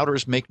 The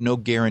routers make no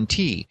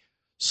guarantee.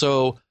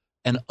 So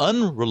an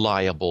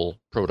unreliable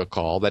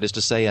protocol, that is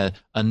to say a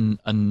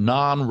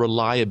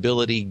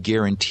non-reliability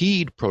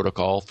guaranteed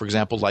protocol, for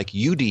example, like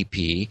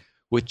UDP,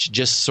 which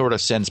just sort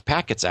of sends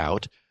packets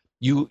out,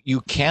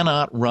 you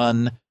cannot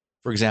run,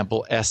 for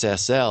example,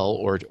 SSL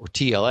or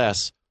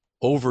TLS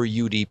over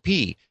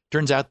UDP.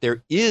 Turns out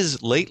there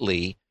is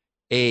lately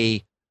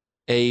a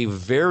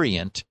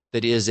variant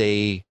that is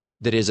a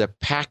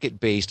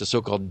packet-based, a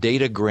so-called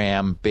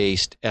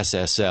datagram-based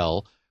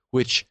SSL,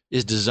 which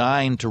is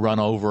designed to run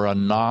over a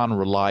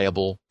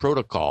non-reliable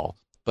protocol.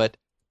 But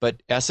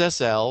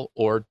SSL,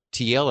 or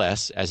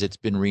TLS, as it's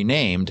been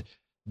renamed,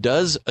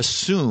 does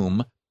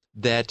assume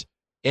that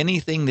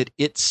anything that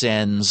it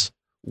sends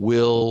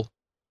will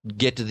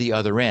get to the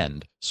other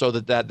end. So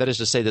that is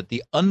to say that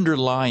the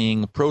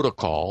underlying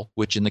protocol,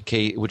 which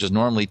is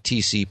normally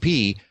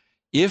TCP,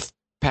 if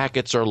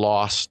packets are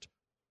lost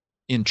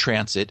in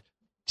transit,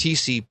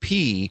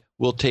 TCP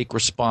will take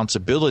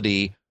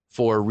responsibility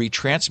for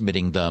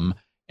retransmitting them,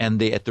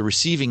 and at the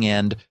receiving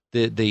end,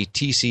 the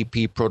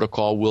TCP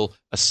protocol will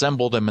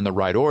assemble them in the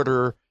right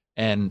order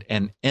and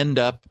end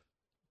up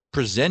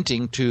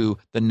presenting to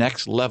the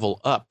next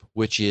level up,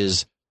 which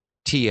is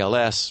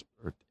TLS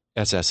or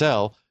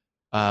SSL,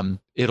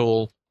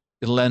 it'll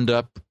end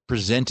up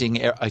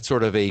presenting a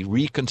sort of a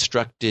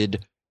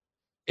reconstructed,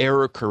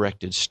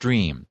 error-corrected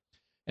stream.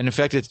 And in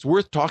fact, it's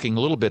worth talking a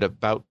little bit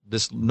about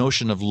this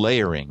notion of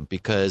layering,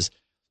 because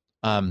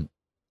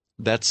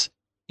that's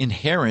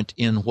inherent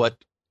in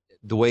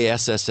the way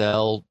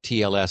SSL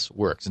TLS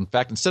works. In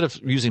fact, instead of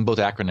using both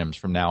acronyms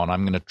from now on,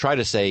 I'm going to try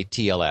to say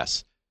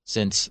TLS,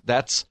 since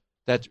that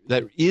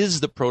is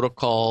the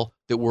protocol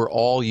that we're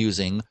all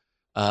using.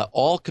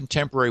 All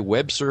contemporary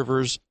web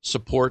servers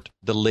support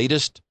the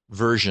latest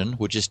version,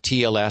 which is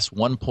TLS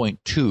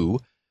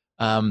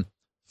 1.2.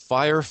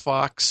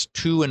 Firefox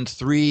 2 and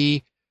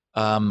 3,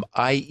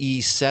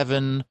 IE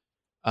 7,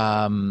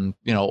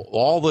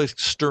 all the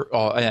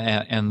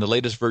and the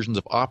latest versions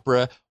of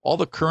Opera, all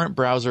the current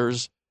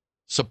browsers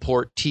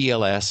support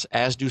TLS,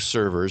 as do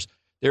servers.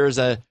 There is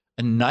a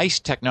nice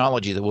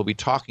technology that we'll be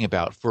talking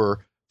about for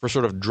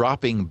sort of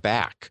dropping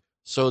back.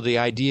 So the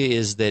idea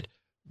is that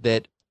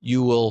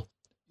you will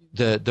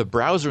the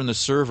browser and the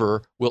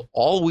server will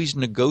always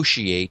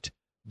negotiate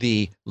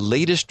the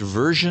latest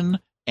version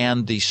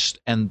and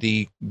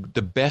the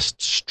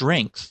best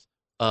strength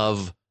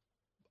of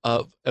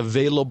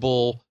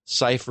available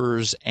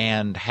ciphers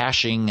and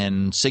hashing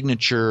and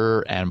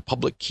signature and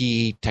public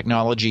key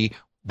technology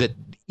that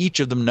each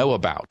of them know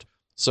about.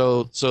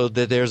 So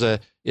that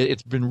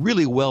it's been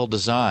really well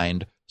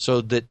designed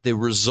so that the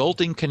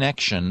resulting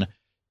connection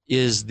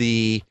is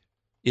the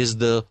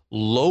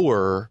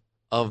lower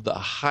of the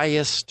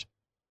highest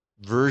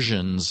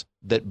versions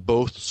that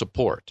both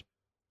support.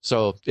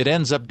 So it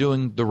ends up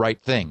doing the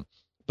right thing.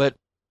 But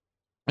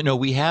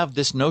we have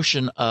this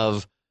notion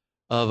of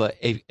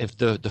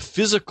the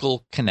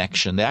physical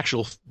connection,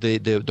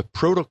 the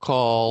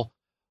protocol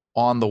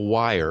on the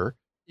wire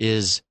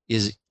is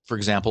for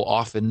example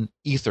often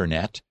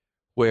Ethernet,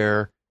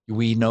 where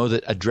we know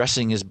that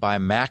addressing is by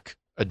MAC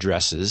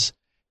addresses,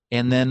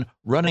 and then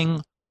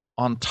running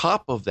on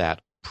top of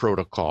that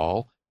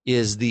protocol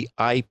is the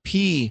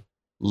IP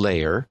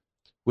layer,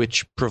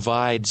 which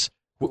provides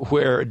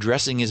where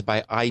addressing is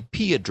by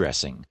IP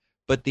addressing.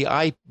 But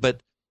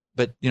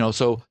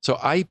so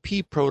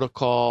IP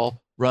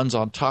protocol runs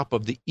on top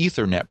of the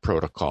Ethernet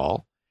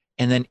protocol,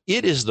 and then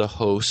it is the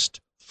host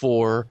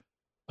for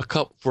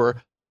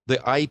the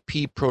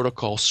IP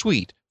protocol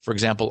suite. For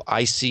example,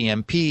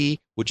 ICMP,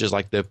 which is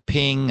like the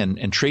ping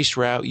and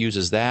traceroute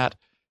uses that,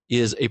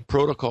 is a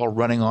protocol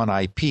running on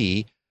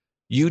IP.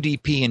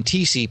 UDP and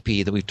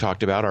TCP that we've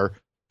talked about are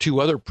two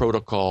other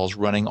protocols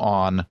running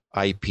on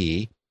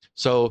IP.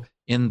 So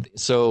in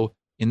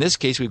this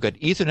case, we've got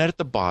Ethernet at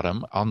the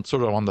bottom, on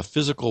the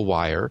physical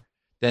wire,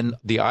 then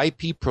the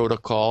IP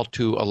protocol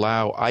to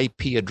allow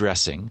IP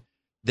addressing,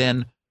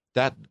 then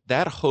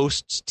that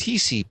hosts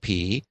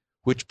TCP,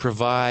 which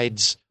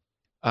provides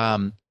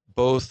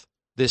both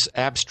this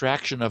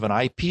abstraction of an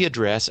IP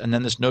address and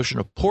then this notion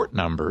of port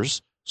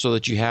numbers, so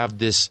that you have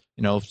this,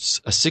 a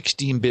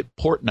 16-bit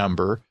port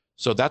number.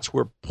 So that's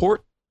where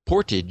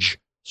portage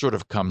sort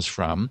of comes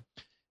from.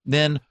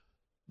 Then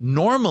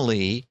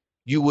normally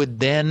you would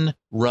then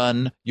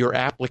run your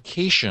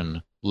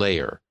application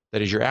layer.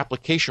 That is your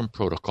application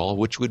protocol,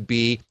 which would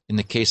be, in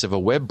the case of a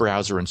web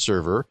browser and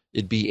server,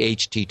 it'd be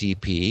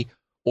HTTP,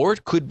 or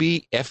it could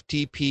be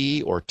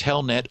FTP or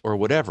Telnet or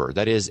whatever.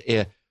 That is,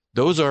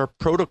 those are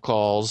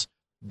protocols,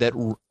 that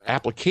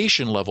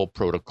application level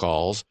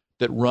protocols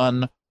that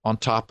run on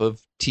top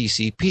of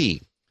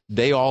TCP.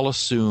 They all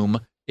assume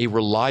a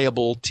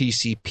reliable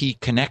TCP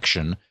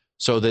connection,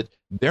 so that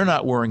they're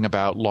not worrying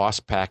about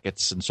lost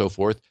packets and so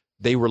forth.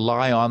 They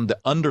rely on the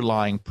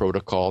underlying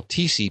protocol,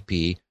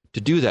 TCP,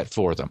 to do that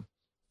for them.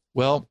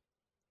 Well,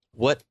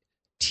 what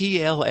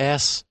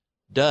TLS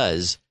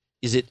does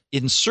is it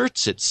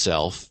inserts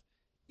itself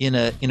in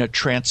a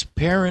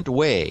transparent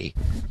way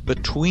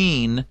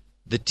between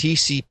the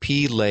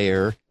TCP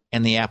layer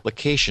and the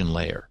application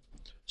layer,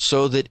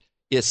 so that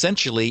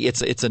essentially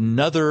it's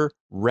another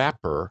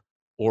wrapper,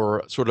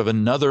 or sort of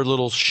another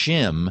little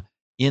shim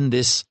in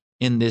this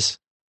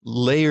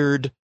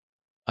layered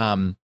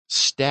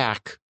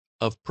stack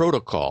of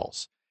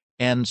protocols.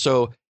 And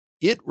so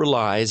it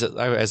relies,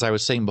 as I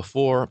was saying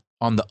before,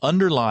 on the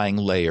underlying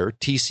layer,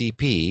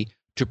 TCP,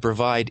 to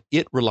provide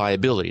it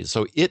reliability.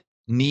 So it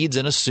needs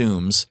and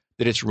assumes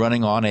that it's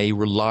running on a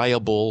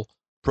reliable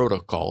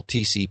protocol,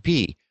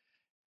 TCP.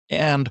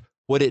 And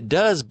what it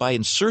does by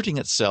inserting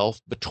itself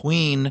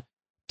between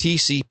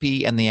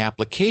TCP and the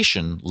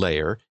application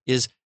layer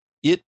is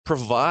it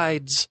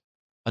provides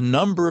a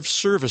number of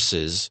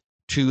services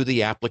to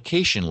the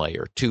application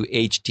layer, to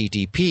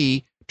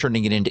HTTP,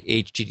 turning it into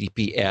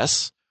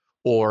HTTPS,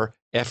 or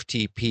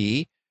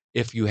FTP,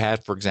 if you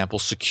had, for example,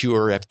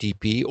 secure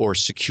FTP or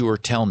secure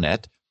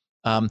Telnet.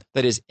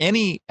 That is,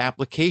 any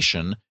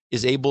application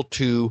is able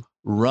to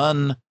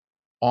run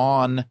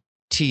on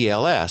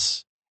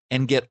TLS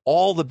and get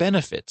all the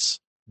benefits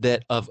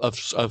that of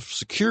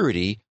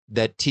security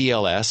that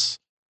TLS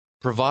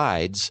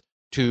provides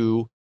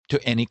to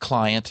any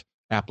client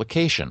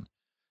application.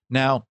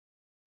 Now,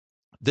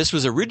 this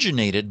was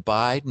originated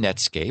by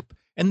Netscape,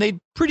 and they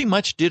pretty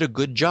much did a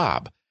good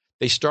job.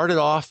 They started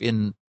off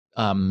in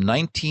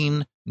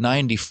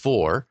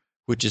 1994,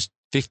 which is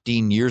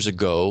 15 years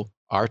ago,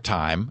 our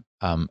time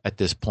at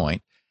this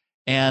point.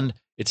 And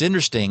it's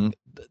interesting.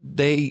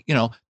 They're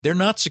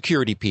not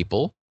security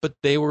people, but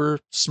they were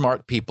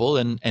smart people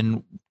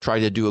and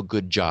tried to do a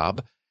good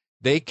job.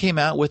 They came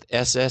out with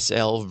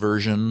SSL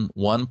version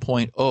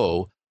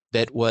 1.0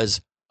 that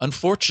was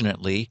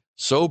unfortunately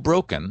so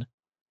broken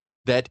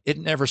that it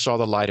never saw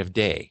the light of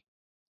day.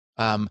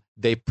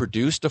 They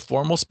produced a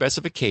formal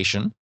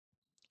specification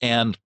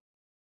and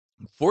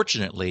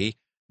fortunately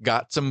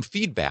got some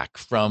feedback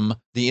from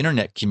the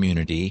internet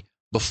community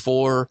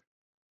before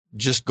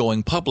just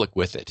going public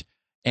with it.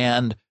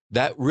 And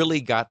that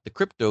really got the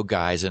crypto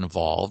guys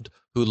involved,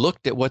 who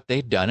looked at what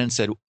they'd done and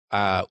said,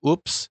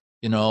 oops,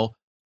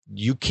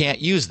 you can't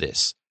use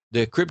this.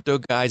 The crypto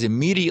guys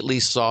immediately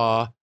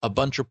saw a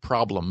bunch of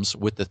problems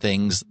with the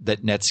things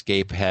that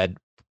Netscape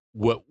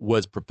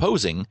was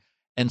proposing.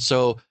 And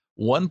so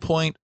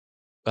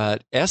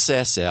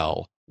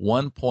SSL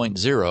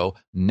 1.0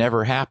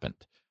 never happened.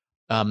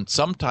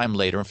 Sometime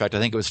later, in fact, I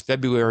think it was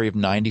February of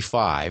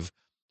 95,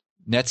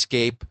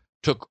 Netscape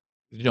took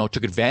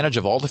advantage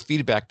of all the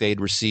feedback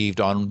they'd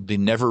received on the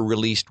never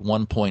released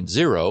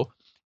 1.0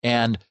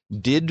 and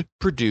did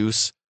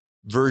produce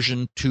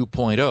version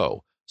 2.0.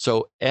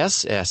 So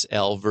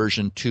SSL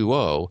version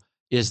 2.0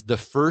 is the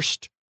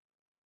first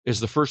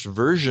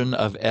version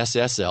of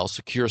SSL,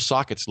 secure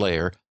sockets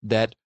layer,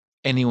 that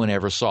anyone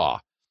ever saw.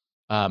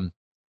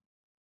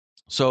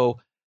 So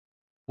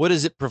what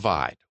does it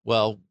provide?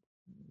 Well,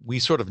 we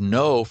sort of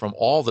know from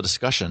all the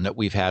discussion that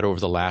we've had over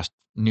the last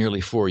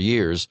nearly 4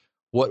 years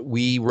what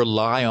we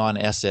rely on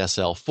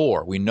SSL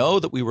for. We know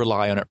that we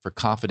rely on it for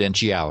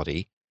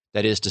confidentiality,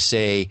 that is to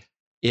say,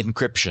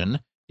 encryption.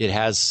 It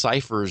has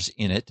ciphers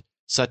in it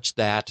such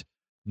that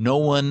no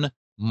one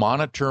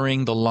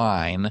monitoring the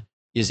line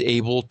is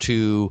able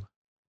to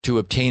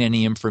obtain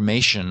any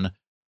information,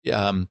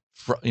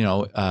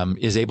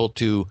 is able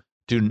to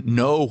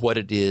know what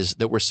it is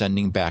that we're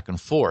sending back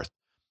and forth.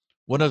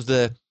 One of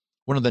the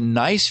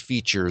nice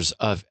features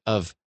of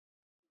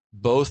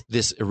both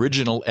this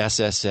original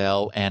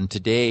SSL and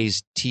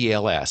today's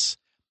TLS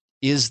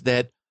is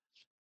that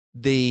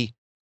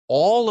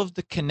all of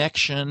the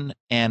connection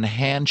and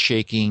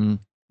handshaking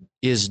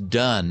is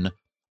done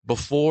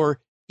before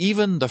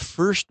even the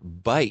first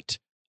byte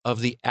of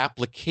the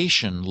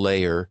application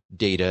layer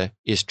data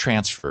is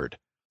transferred.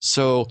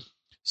 So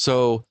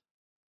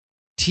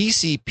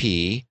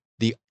TCP,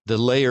 the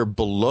layer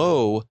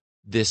below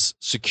this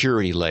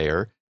security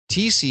layer,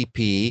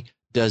 TCP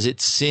does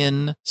its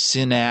SYN,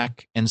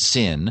 SYNAC, and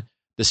SYN,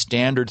 the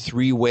standard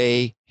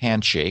three-way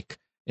handshake,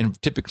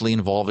 typically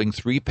involving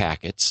 3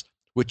 packets,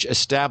 which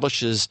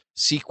establishes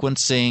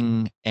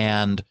sequencing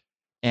and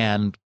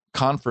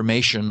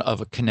confirmation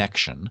of a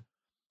connection.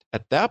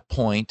 At that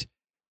point,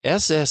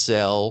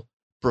 SSL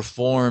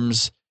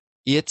performs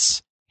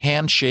its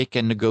handshake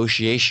and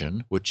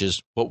negotiation, which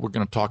is what we're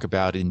going to talk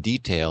about in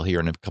detail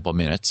here in a couple of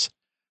minutes.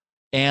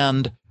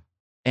 And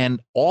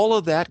all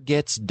of that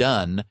gets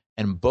done,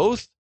 and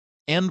both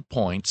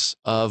endpoints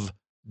of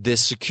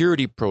this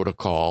security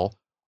protocol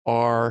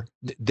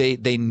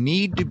they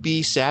need to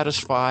be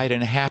satisfied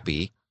and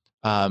happy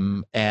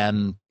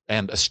and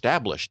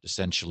established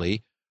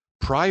essentially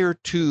prior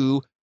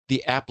to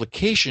the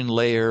application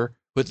layer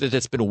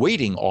that's been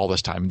waiting all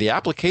this time. The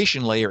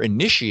application layer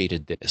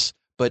initiated this,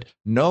 but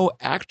no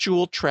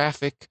actual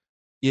traffic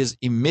is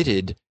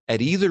emitted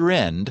at either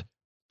end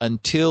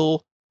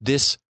until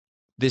this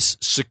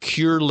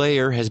secure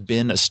layer has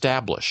been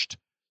established.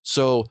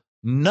 So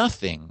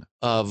nothing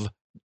of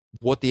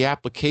what the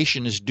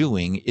application is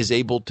doing is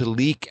able to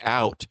leak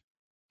out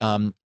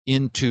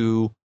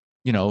into,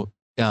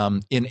 in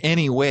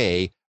any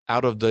way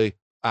out of the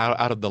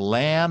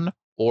LAN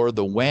or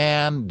the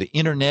WAN, the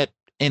internet,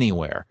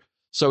 anywhere.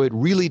 So it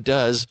really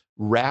does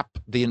wrap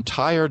the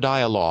entire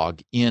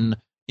dialogue in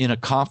a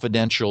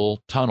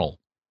confidential tunnel.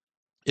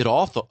 It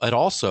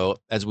also,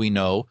 as we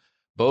know,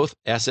 both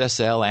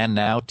SSL and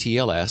now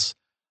TLS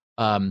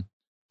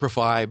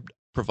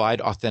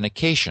provide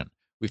authentication.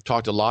 We've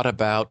talked a lot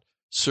about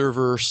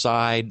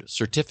server-side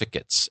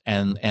certificates,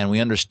 and we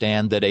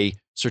understand that a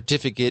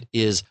certificate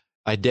is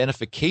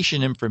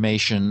identification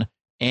information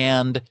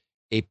and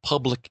a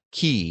public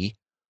key,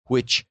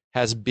 which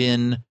has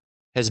been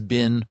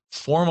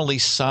formally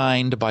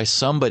signed by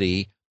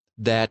somebody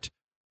that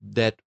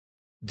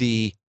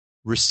the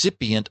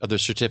recipient of the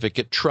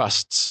certificate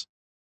trusts,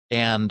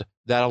 and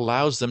that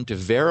allows them to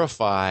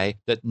verify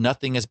that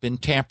nothing has been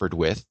tampered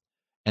with.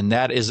 And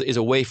that is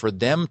a way for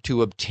them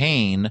to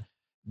obtain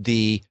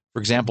for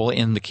example,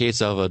 in the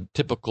case of a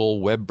typical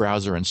web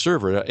browser and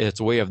server, it's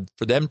a way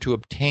for them to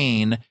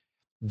obtain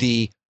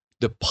the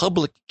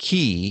public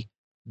key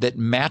that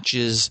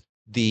matches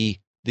the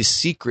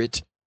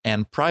secret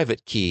and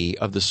private key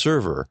of the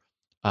server,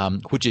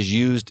 which is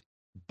used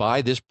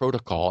by this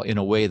protocol in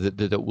a way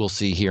that we'll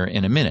see here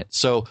in a minute.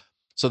 So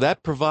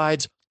that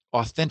provides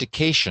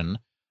authentication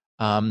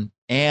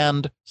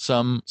and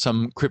some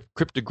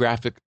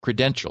cryptographic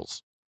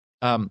credentials.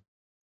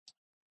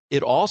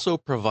 It also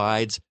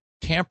provides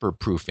tamper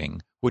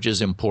proofing, which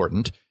is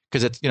important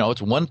because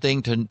it's one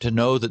thing to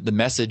know that the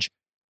message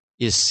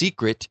is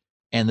secret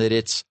and that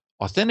it's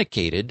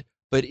authenticated,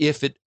 but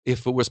if it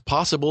was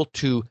possible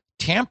to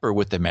tamper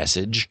with the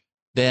message,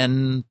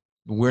 then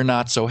we're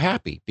not so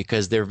happy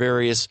because there are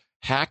various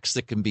hacks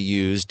that can be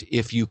used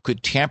if you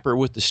could tamper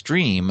with the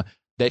stream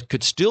that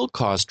could still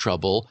cause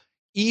trouble,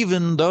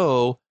 even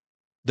though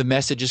the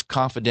message is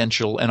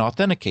confidential and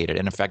authenticated.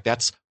 And in fact,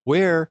 that's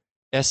where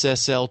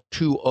SSL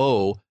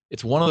 2.0,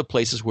 it's one of the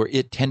places where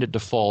it tended to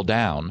fall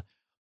down,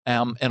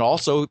 and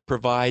also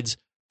provides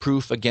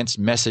proof against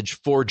message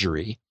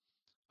forgery,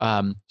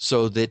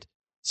 so that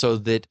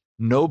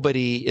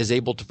nobody is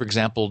able to, for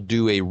example,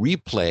 do a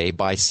replay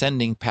by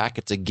sending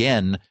packets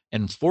again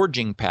and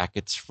forging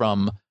packets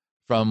from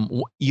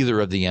either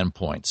of the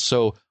endpoints.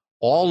 So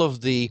all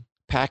of the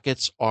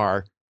packets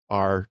are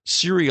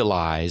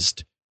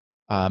serialized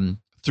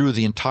through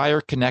the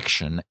entire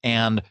connection,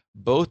 and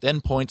both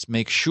endpoints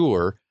make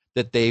sure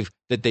that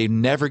they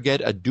never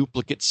get a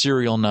duplicate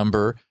serial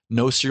number.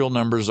 No serial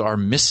numbers are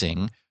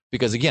missing,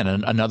 because again,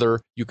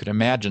 you could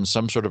imagine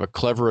some sort of a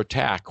clever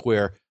attack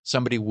where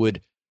somebody who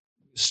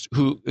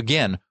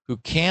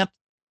can't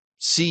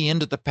see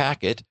into the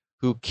packet,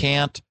 who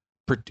can't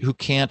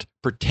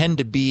pretend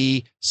to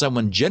be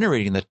someone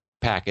generating the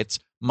packets,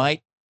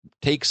 might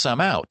take some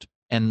out,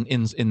 and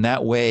in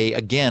that way,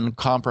 again,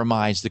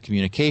 compromise the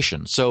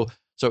communication. So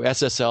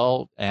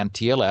SSL and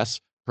TLS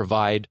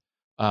provide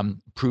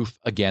proof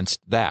against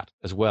that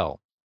as well.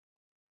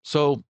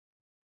 So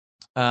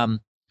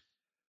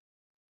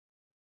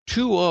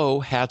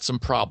 2.0 had some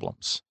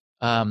problems.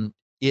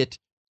 It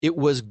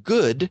was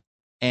good,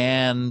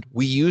 and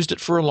we used it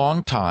for a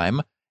long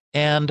time,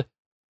 and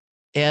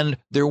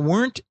there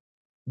weren't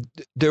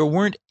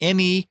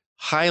any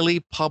highly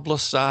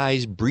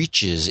publicized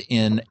breaches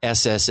in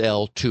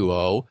SSL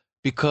 2.0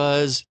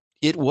 because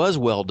it was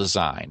well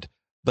designed.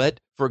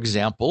 But for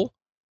example,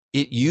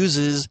 it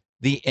uses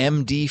the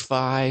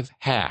MD5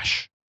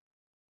 hash.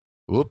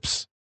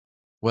 Oops.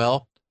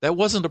 Well, that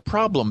wasn't a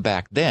problem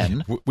back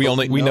then.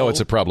 We know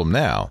it's a problem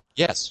now.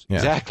 Yes, yeah.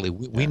 Exactly.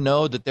 We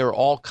know that there are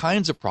all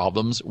kinds of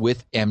problems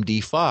with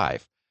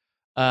MD5.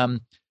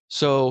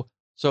 So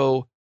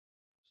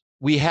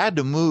we had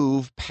to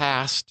move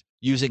past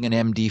using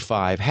an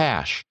MD5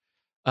 hash.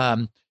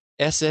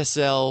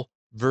 SSL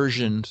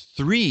version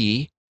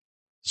 3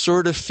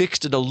 sort of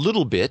fixed it a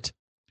little bit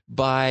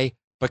by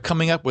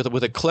coming up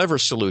with a clever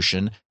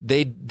solution.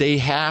 They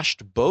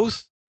hashed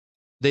both.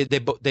 They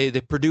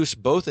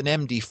produced both an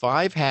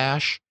MD5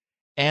 hash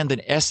and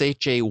an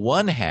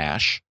SHA-1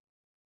 hash,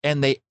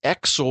 and they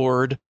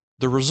XORed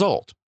the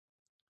result.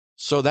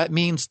 So that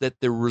means that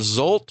the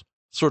result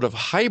sort of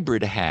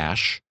hybrid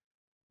hash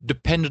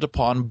depended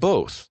upon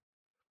both,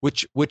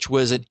 which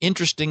was an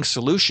interesting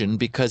solution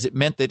because it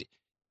meant that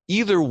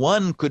either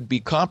one could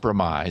be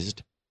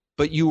compromised,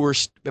 but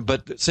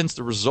since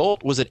the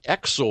result was an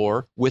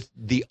XOR with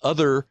the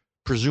other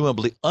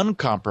presumably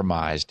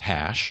uncompromised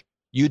hash,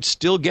 you'd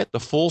still get the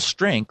full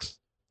strength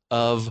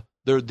of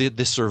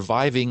the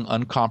surviving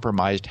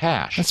uncompromised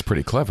hash. That's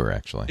pretty clever,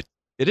 actually.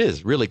 It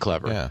is really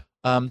clever.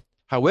 Yeah.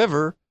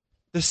 However,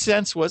 the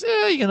sense was,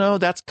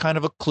 that's kind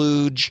of a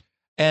kludge,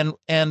 and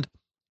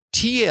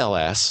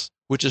TLS,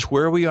 which is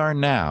where we are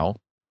now,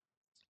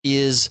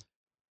 it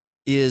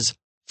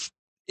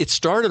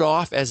started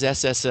off as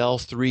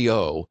SSL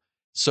 3.0.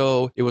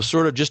 So it was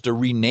sort of just a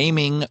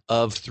renaming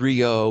of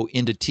 3.0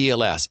 into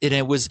TLS. And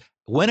it was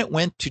when it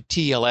went to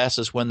TLS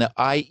is when the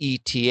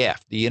IETF,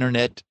 the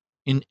Internet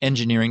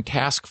Engineering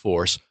Task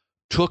Force,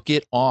 took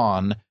it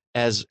on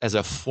as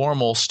a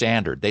formal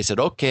standard. They said,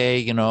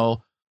 okay,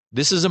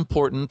 this is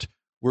important.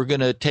 We're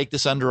going to take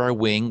this under our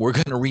wing. We're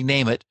going to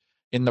rename it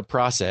in the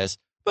process.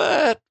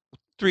 But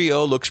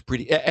 3.0 looks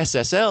pretty,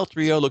 SSL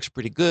 3.0 looks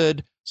pretty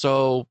good.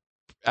 So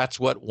that's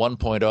what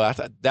 1.0, I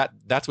thought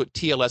that's what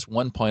TLS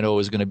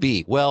 1.0 is going to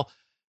be. Well,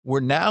 we're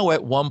now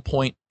at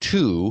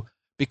 1.2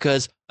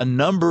 because a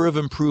number of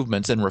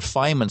improvements and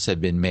refinements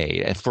have been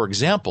made. And for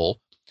example,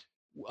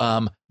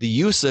 the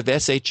use of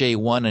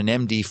SHA-1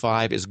 and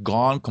MD5 is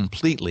gone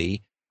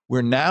completely.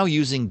 We're now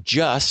using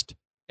just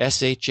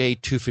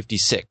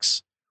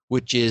SHA-256,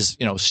 which is,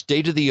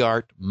 state of the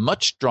art,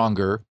 much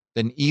stronger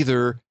than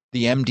either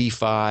the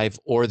MD5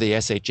 or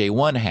the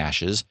SHA-1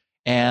 hashes.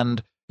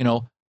 And,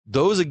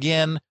 those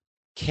again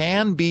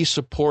can be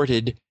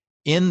supported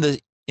in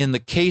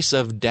the case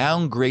of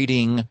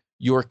downgrading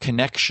your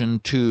connection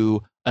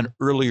to an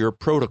earlier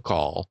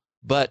protocol.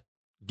 But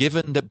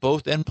given that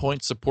both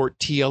endpoints support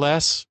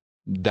TLS,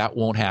 that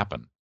won't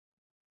happen.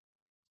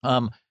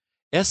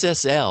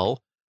 SSL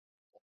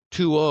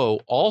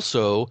 2.0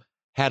 also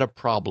had a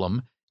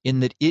problem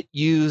in that it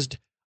used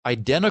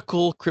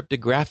identical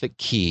cryptographic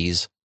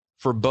keys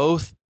for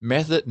both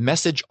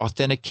message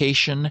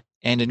authentication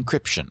and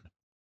encryption.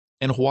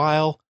 And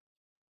while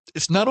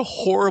it's not a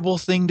horrible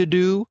thing to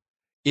do,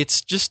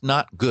 it's just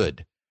not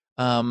good.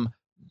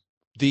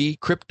 the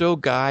crypto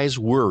guys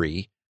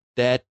worry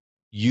that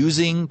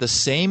using the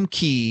same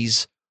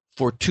keys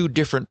for two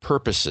different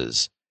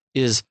purposes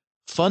is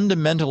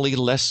fundamentally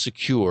less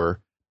secure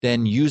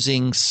than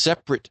using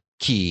separate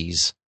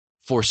keys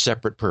for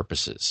separate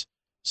purposes.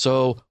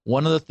 So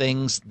one of the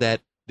things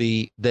that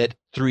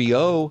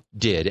 3.0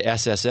 did,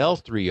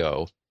 SSL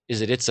 3.0, is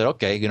that it said,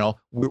 okay,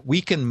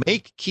 we can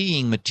make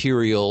keying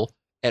material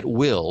at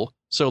will,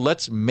 so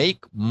let's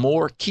make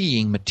more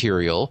keying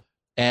material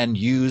and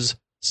use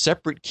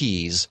separate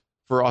keys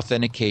for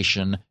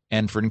authentication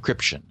and for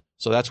encryption.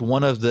 So that's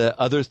one of the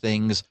other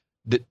things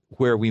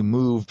where we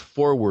moved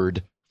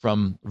forward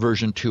from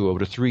version 2.0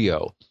 to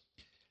 3.0.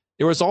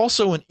 There was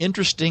also an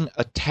interesting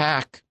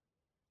attack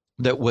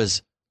that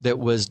was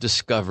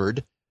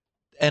discovered,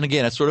 and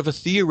again, it's sort of a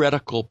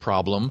theoretical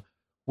problem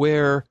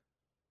where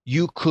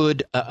you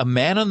could a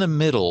man in the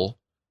middle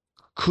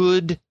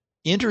could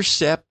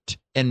intercept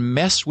and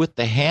mess with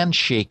the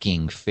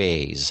handshaking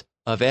phase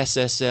of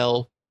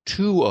SSL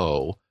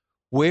 2.0,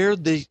 where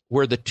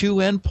the two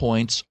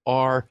endpoints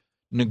are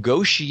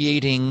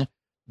negotiating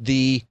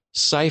the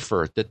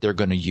cipher that they're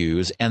going to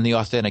use and the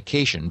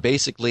authentication.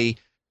 Basically,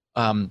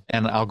 and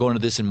I'll go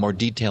into this in more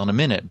detail in a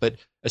minute, but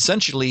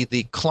essentially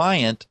the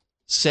client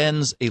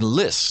sends a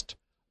list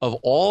of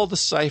all the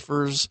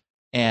ciphers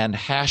and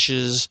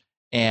hashes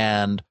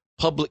and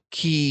public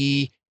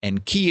key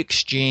and key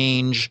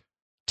exchange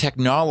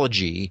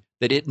technology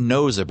that it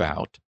knows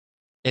about.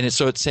 And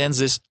so it sends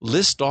this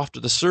list off to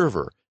the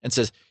server and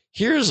says,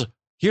 here's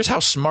how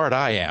smart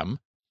I am.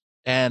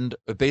 And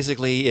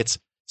basically it's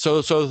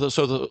so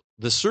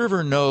the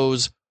server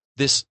knows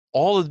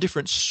all the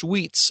different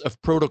suites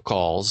of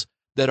protocols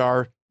that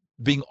are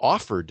being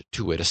offered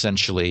to it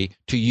essentially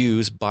to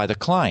use by the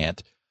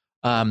client.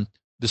 The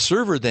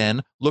server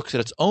then looks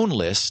at its own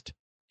list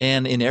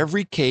and in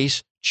every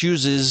case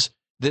chooses,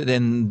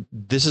 then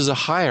this is a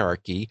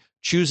hierarchy,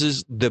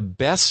 chooses the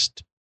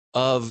best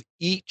of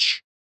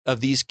each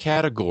of these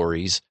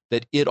categories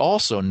that it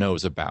also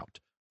knows about.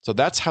 So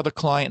that's how the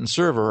client and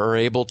server are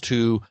able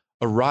to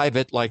arrive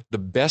at like the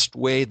best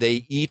way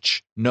they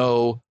each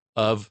know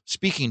of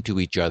speaking to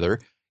each other,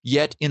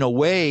 yet in a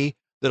way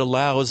that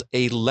allows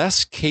a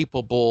less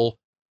capable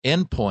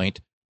endpoint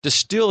to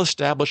still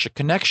establish a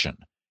connection.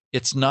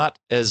 It's not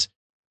as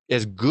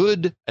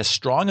good, as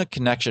strong a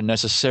connection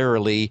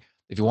necessarily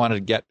if you want to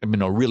get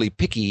really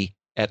picky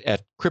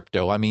at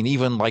crypto. I mean,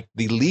 even like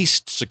the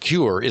least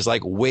secure is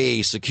like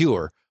way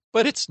secure,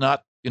 but it's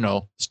not,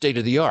 state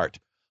of the art.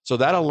 So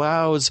that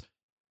allows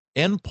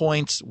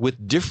endpoints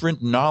with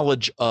different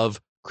knowledge of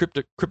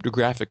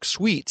cryptographic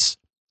suites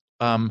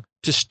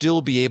to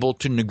still be able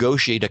to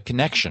negotiate a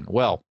connection.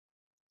 Well,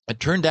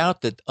 it turned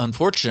out that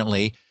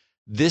unfortunately,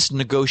 this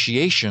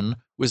negotiation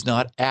was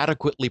not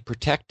adequately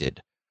protected.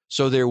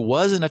 So there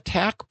was an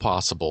attack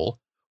possible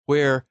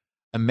where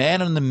a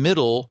man in the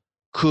middle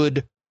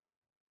could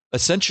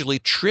essentially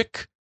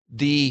trick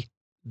the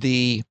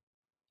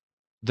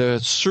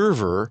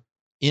server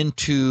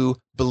into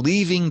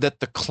believing that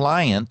the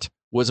client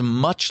was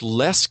much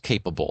less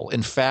capable,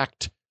 in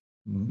fact,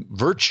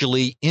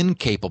 virtually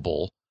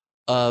incapable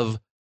of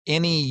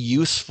any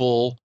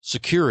useful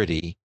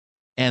security,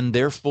 and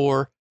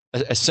therefore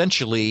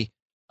essentially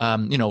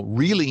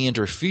really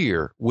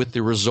interfere with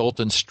the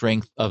resultant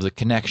strength of the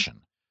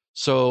connection.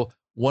 So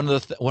one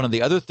of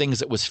the other things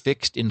that was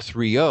fixed in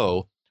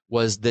 3.0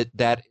 was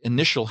that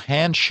initial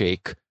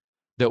handshake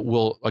that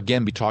we'll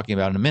again be talking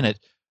about in a minute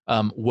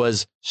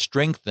was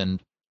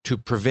strengthened to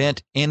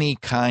prevent any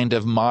kind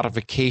of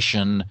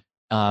modification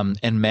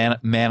and man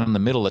in the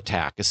middle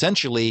attack.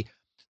 Essentially,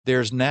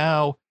 there's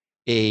now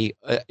a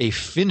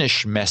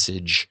finish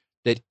message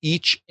that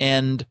each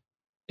end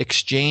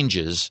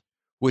exchanges,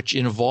 which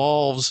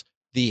involves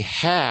the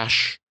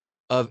hash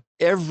of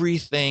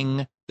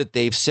everything that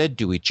they've said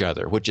to each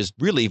other, which is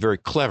really very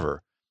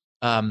clever.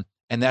 And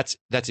that's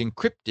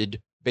encrypted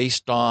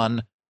based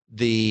on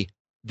the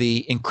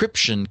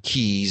encryption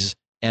keys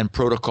and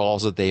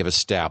protocols that they have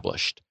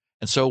established.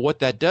 And so what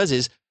that does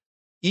is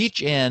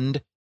each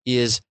end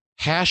is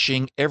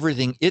hashing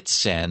everything it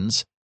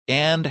sends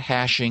and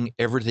hashing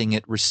everything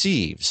it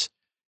receives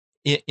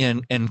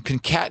and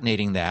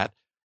concatenating that.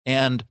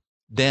 And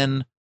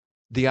then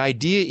the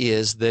idea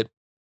is that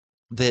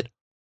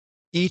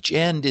each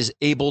end is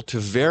able to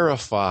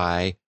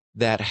verify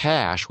that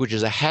hash, which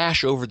is a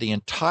hash over the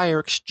entire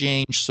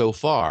exchange so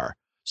far.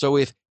 So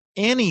if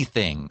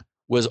anything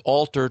was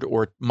altered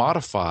or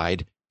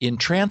modified in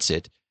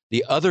transit,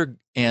 the other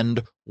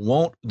end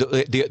won't.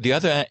 The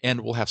other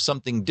end will have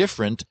something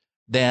different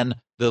than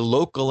the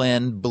local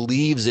end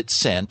believes it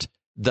sent.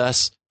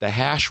 Thus, the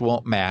hash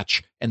won't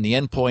match, and the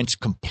endpoints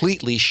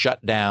completely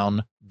shut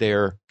down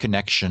their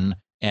connection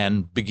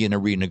and begin a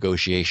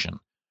renegotiation.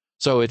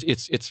 So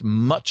it's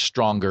much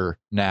stronger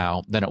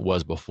now than it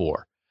was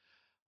before.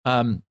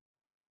 And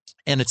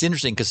it's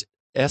interesting because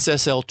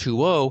SSL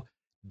 2.0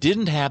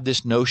 didn't have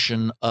this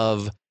notion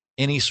of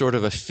any sort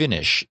of a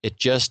finish. It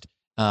just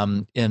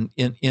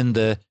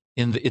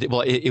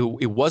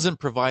it wasn't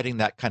providing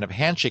that kind of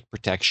handshake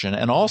protection,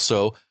 and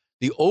also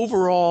the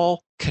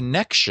overall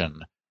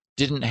connection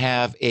didn't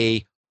have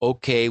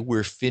okay,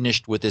 we're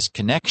finished with this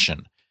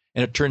connection.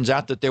 And it turns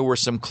out that there were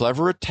some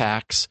clever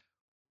attacks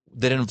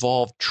that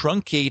involved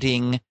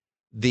truncating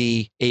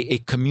a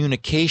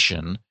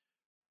communication.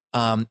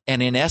 And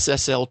in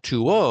SSL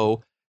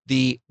 2.0,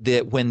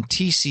 when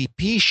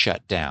TCP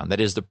shut down, that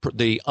is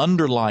the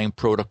underlying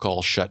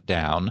protocol shut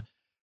down,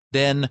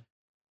 then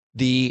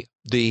the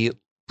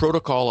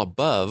protocol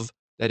above,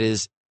 that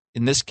is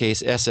in this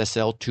case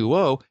SSL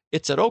 2.0,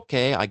 it said,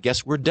 okay, I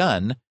guess we're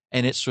done,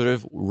 and it sort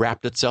of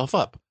wrapped itself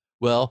up.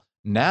 Well,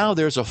 now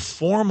there's a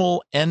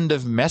formal end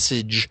of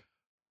message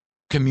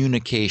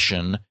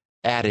communication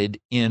added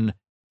in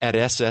at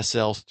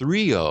SSL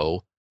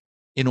 3.0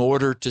 in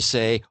order to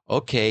say,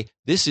 okay,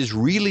 this is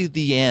really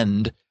the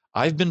end.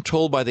 I've been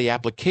told by the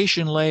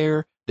application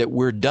layer that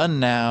we're done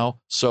now,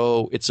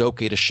 so it's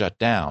okay to shut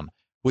down,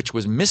 which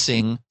was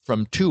missing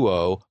from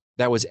 2.0.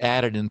 That was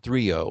added in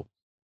 3.0.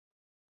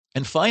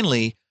 And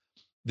finally,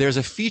 there's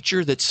a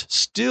feature that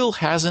still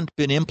hasn't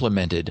been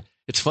implemented.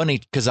 It's funny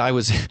because I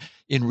was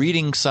in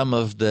reading some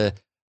of the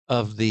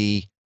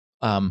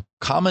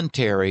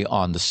commentary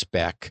on the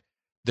spec.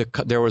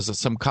 There was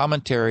some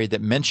commentary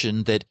that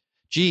mentioned that,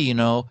 gee,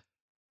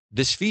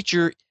 this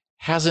feature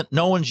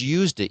no one's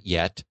used it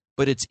yet,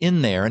 but it's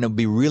in there and it would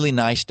be really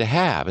nice to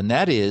have. And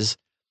that is,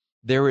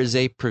 there is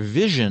a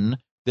provision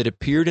that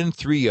appeared in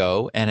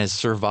 3.0 and has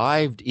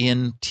survived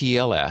in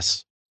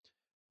TLS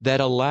that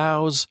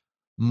allows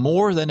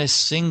more than a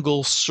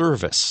single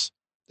service.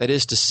 That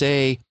is to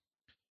say,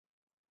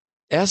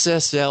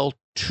 SSL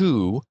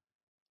 2,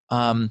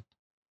 and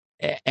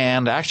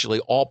actually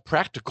all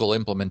practical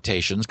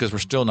implementations, because we're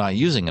still not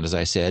using it, as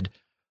I said,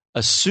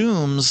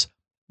 assumes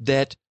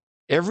that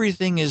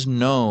everything is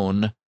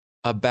known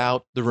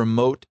about the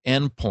remote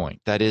endpoint.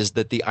 That is,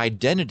 that the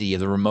identity of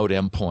the remote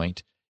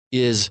endpoint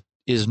is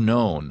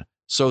known,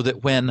 so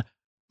that when,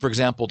 for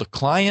example, the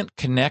client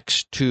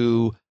connects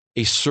to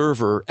a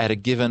server at a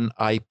given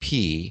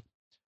IP,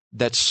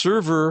 that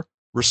server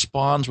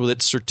responds with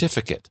its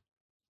certificate.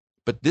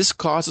 But this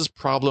causes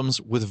problems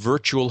with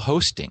virtual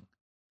hosting,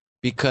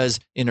 because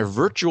in a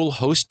virtual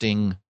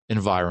hosting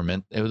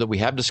environment that we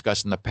have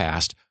discussed in the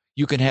past,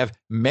 you can have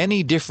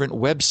many different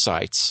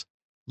websites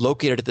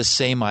located at the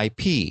same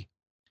IP.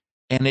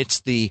 And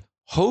it's the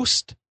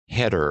host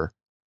header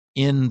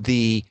in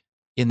the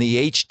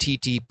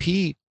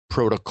HTTP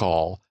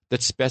protocol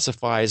that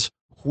specifies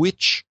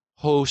which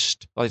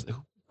hosting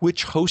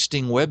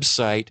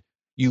website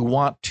you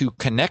want to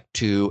connect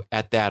to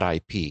at that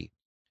IP.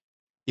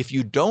 If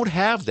you don't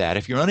have that,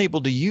 if you're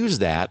unable to use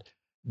that,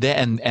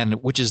 then, and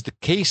which is the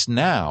case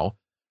now,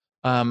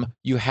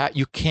 you have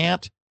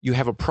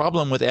a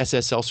problem with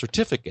SSL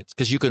certificates,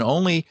 because you can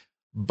only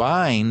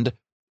bind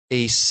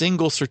a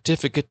single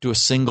certificate to a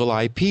single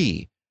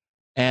IP.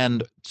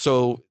 And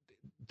so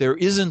there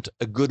isn't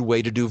a good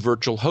way to do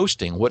virtual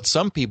hosting. What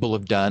some people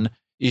have done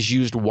is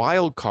used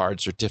wildcard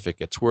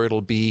certificates, where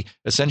it'll be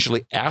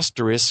essentially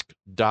asterisk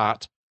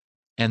dot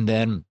and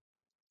then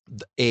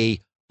an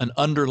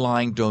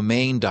underlying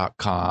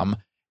domain.com,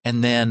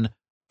 and then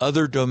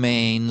other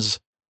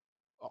domains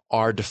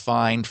are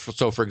defined.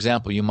 So, for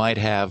example, you might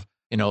have,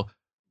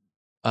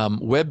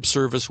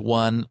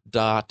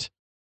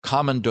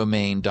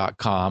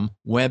 webservice1.commondomain.com,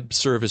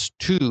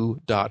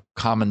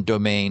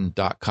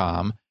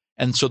 webservice2.commondomain.com,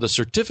 and so the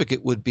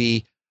certificate would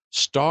be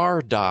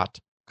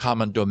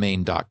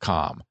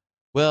star.commondomain.com.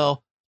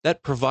 Well,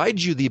 that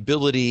provides you the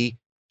ability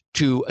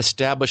to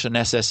establish an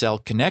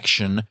SSL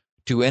connection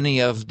to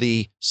any of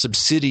the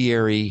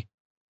subsidiary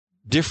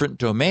different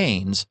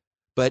domains,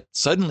 but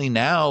suddenly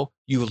now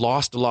you've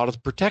lost a lot of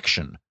the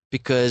protection,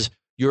 because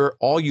you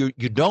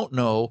don't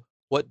know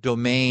what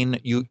domain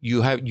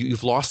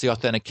you've lost the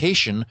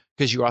authentication,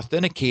 because you're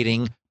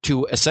authenticating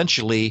to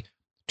essentially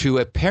to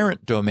a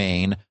parent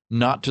domain,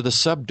 not to the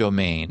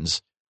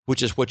subdomains,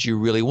 which is what you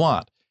really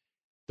want.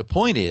 The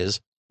point is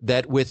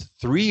that with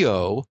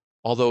 3.0,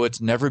 although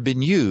it's never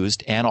been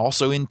used, and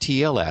also in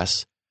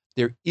TLS,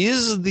 there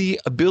is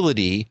the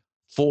ability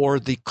for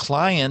the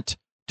client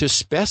to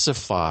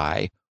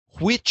specify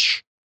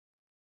which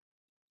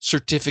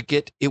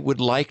certificate it would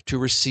like to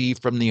receive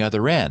from the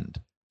other end.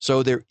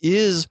 So there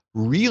is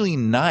really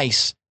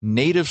nice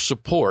native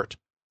support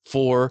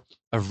for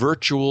a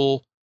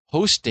virtual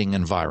hosting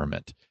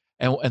environment.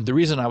 And the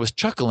reason I was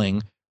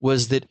chuckling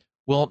was that,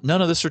 well,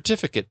 none of the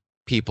certificate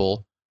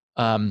people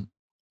are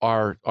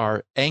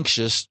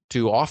anxious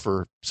to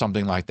offer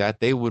something like that.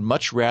 They would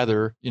much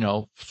rather,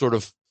 sort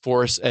of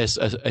force a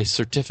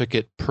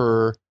certificate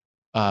per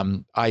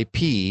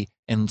IP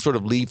and sort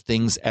of leave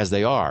things as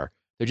they are.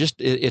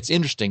 It's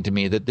interesting to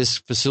me that this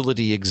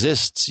facility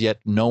exists, yet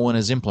no one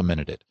has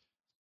implemented it.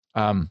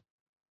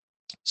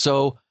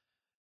 So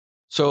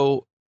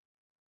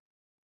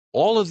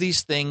all of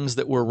these things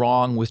that were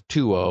wrong with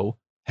 2.0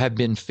 have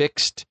been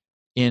fixed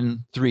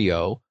in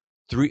 3.0.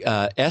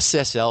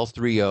 SSL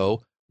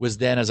 3.0 was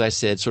then, as I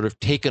said, sort of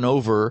taken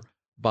over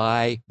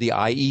by the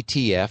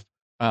IETF,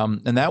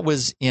 and that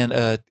was in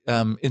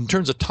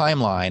terms of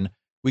timeline.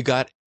 We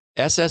got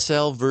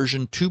SSL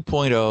version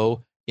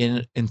 2.0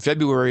 in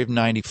February of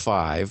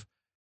 95,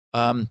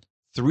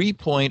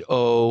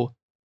 3.0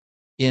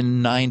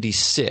 in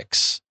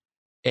 96,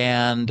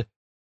 and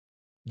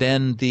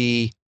then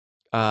the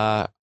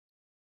IETF,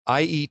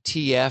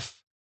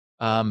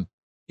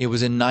 it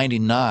was in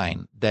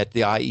 99 that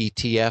the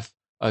IETF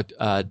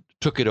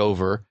took it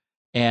over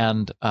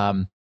and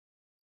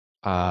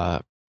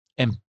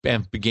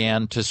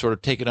began to sort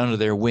of take it under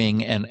their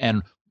wing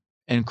and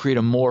create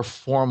a more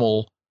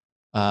formal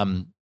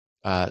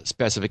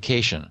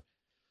specification.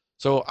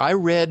 So I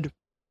read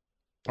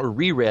or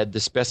reread the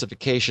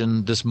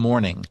specification this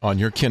morning on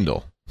your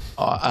Kindle.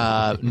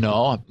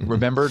 No,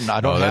 remember,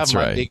 I don't have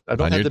my big, I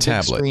don't have the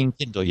big screen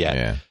Kindle yet.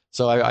 Yeah.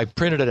 So I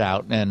printed it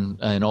out,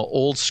 and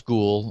old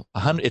school.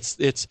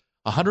 It's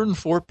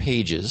 104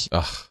 pages,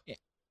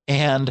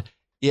 and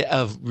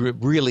of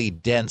really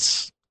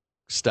dense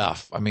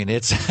stuff. I mean,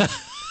 it's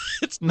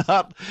it's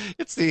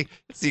the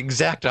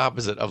exact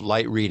opposite of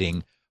light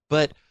reading.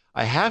 But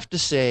I have to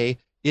say,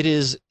 it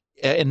is,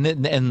 and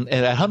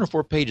at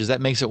 104 pages,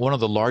 that makes it one of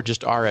the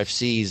largest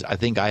RFCs I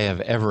think I have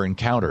ever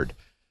encountered.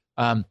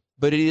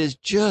 But it is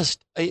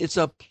it's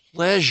a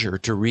pleasure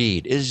to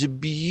read. It is a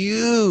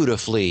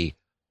beautifully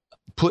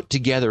put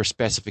together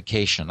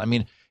specification. I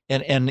mean,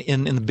 and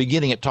in the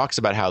beginning, it talks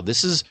about how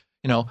this is,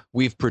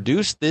 we've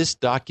produced this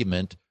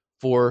document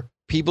for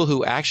people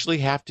who actually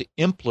have to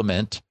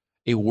implement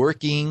a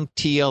working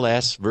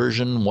TLS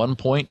version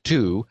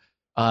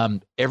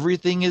 1.2.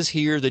 Everything is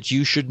here that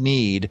you should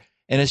need.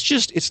 And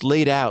it's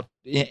laid out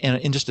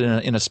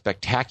in a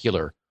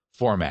spectacular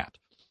format.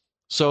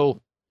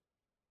 So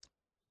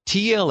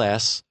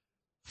TLS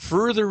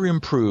further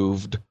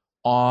improved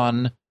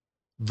on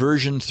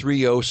version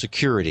 3.0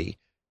 security.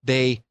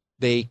 They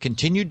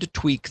continued to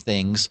tweak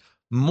things.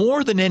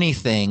 More than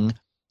anything,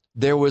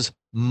 there was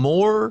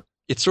more.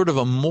 It's sort of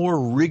a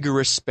more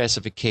rigorous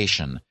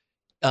specification.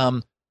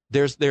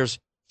 There's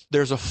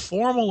a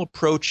formal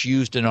approach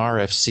used in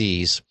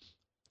RFCs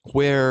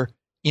where,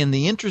 in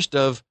the interest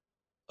of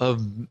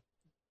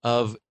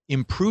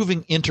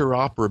improving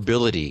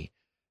interoperability,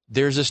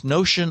 there's this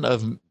notion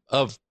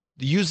of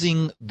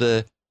using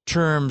the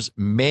terms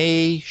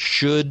may,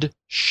 should,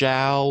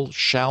 shall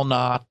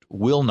not,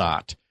 will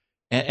not,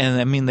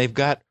 and I mean they've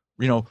got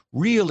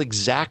real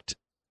exact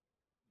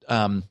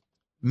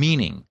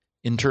meaning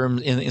in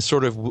terms in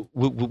sort of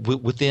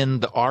within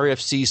the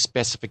RFC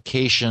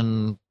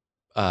specification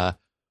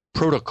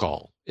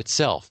protocol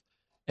itself.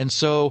 And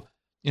so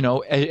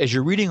as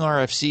you're reading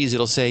RFCs,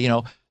 it'll say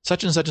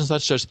such and such and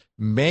such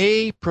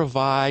may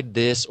provide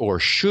this, or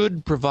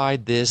should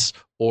provide this,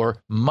 or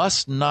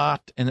must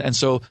not, and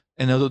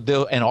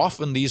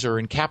often these are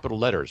in capital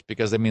letters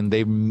because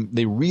they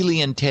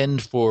really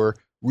intend for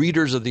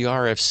readers of the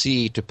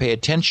RFC to pay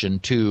attention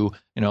to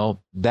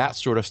that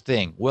sort of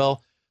thing.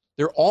 Well,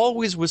 there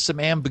always was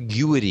some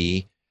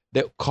ambiguity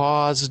that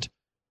caused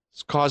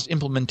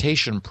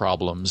implementation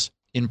problems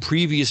in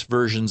previous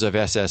versions of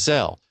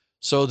SSL,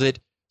 so that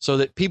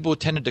people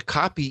tended to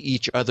copy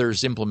each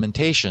other's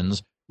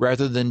implementations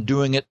rather than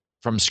doing it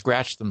from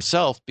scratch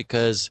themselves,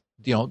 because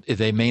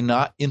they may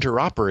not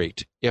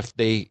interoperate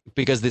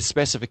because the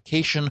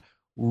specification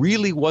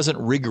really wasn't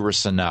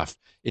rigorous enough.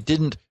 It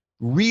didn't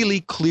really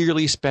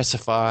clearly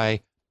specify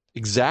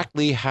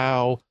exactly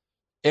how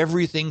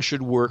everything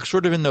should work,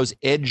 sort of in those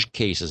edge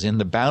cases, in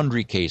the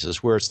boundary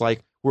cases, where it's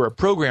like where a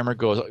programmer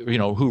goes,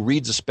 who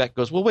reads a spec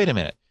goes, well, wait a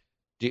minute,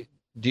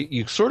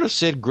 you sort of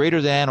said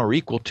greater than or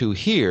equal to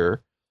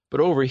here,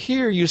 but over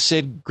here you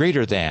said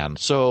greater than.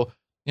 So,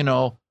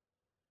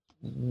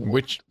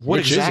 which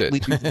exactly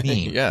is it? Do you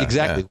mean? Yeah,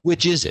 exactly. Yeah.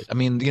 Which is it? I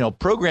mean,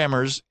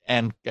 programmers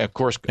and of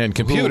course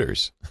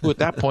computers who at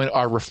that point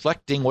are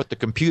reflecting what the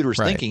computer's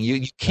right. thinking.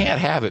 You can't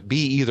have it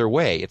be either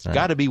way. It's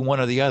got to be one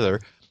or the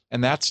other,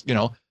 and that's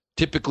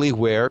typically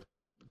where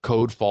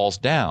code falls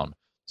down.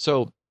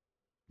 So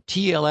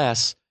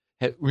TLS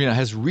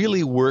has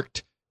really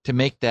worked to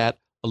make that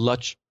a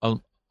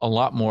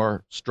lot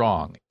more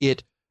strong.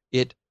 It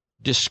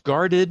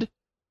discarded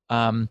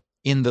in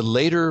the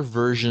later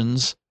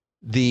versions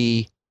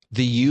the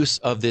use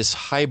of this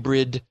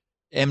hybrid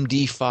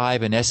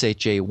MD5 and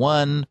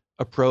SHA1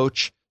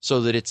 approach, so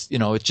that it's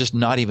just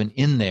not even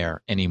in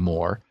there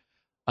anymore.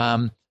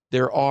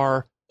 There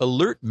are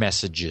alert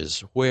messages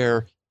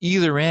where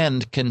either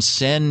end can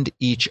send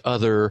each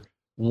other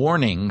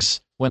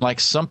warnings when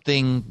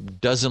something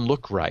doesn't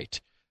look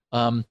right.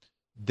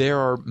 There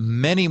are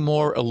many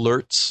more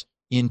alerts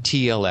in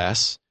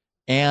TLS,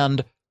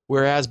 and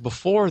whereas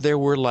before there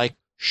were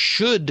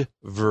should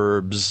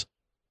verbs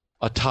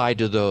tied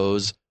to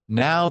those,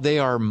 now they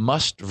are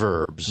must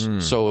verbs.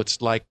 So it's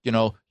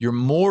you're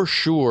more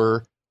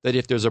sure that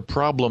if there's a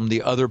problem,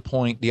 the other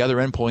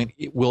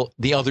endpoint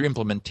the other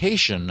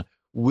implementation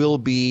will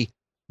be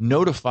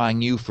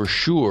notifying you for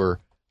sure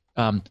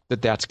that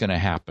that's going to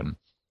happen.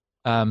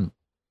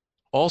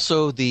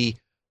 Also, the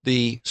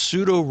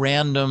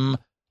pseudo-random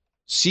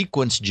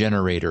sequence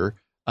generator,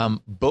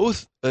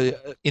 both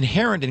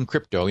inherent in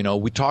crypto.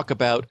 We talk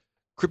about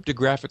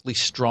cryptographically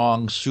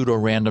strong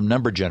pseudo-random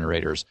number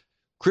generators.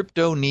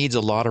 Crypto needs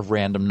a lot of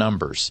random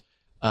numbers.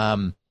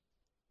 They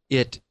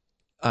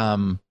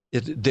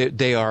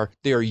are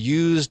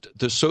used,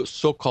 the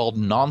so-called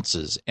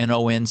nonces,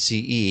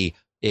 NONCE,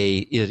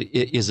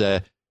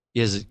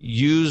 is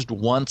used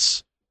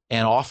once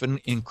and often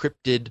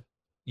encrypted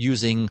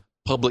using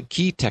public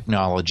key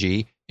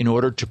technology in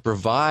order to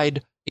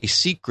provide a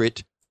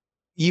secret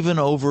even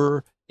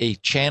over a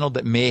channel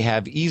that may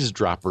have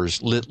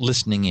eavesdroppers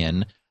listening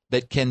in,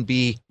 that can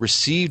be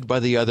received by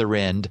the other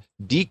end,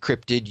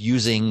 decrypted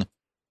using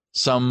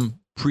some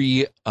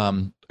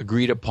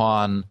agreed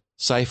upon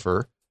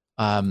cipher,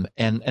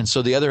 and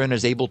so the other end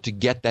is able to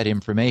get that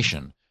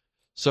information.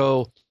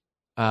 So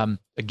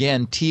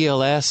again,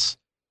 TLS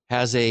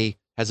has a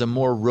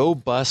more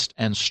robust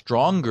and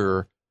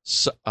stronger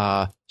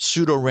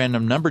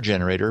pseudo-random number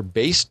generator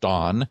based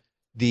on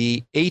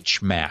the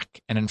HMAC.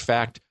 And in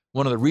fact,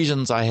 one of the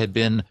reasons I had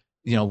been,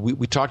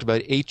 we talked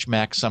about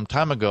HMAC some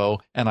time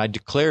ago, and I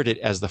declared it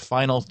as the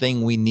final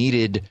thing we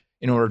needed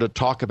in order to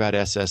talk about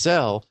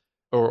SSL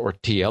or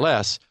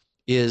TLS,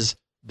 is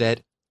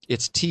that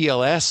it's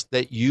TLS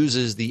that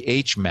uses the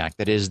HMAC,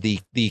 that is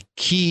the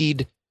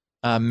keyed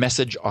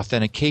message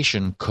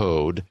authentication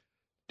code.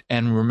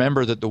 And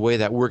remember that the way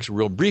that works,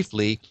 real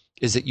briefly,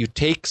 is that you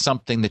take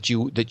something that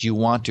you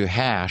want to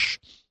hash,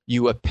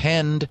 you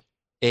append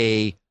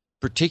a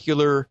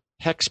particular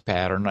hex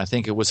pattern, I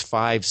think it was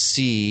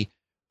 5C,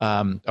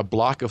 a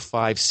block of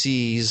 5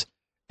 Cs,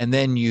 and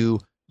then you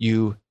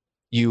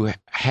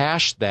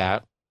hash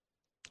that.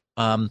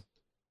 And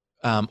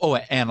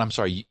I'm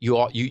sorry,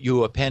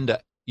 you append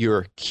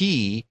your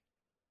key,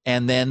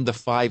 and then the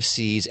 5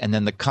 Cs, and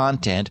then the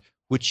content,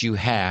 which you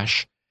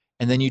hash,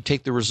 and then you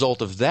take the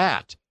result of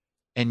that,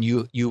 and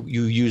you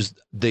use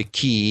the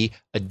key,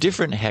 a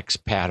different hex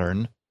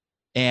pattern,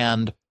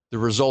 and the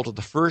result of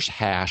the first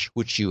hash,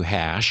 which you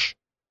hash,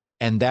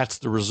 and that's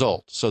the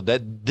result. So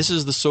that this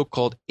is the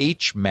so-called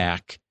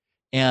HMAC,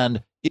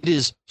 and it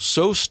is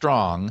so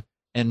strong,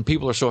 and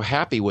people are so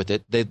happy with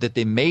it that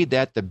they made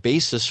that the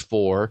basis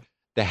for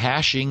the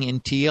hashing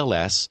in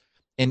TLS,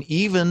 and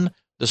even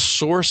the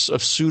source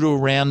of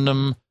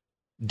pseudo-random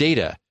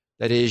data.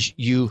 That is,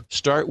 you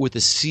start with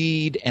a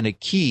seed and a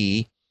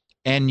key,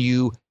 and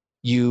you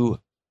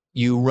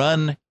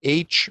run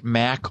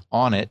HMAC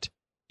on it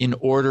in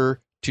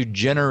order to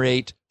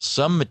generate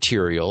some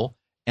material,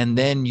 and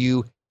then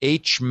you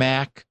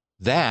HMAC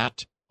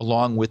that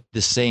along with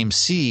the same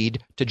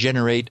seed to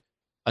generate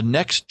a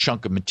next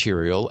chunk of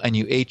material, and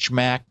you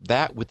HMAC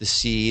that with the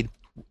seed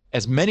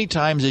as many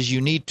times as you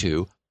need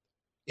to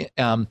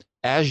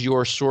as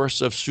your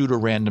source of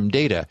pseudo-random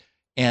data.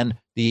 And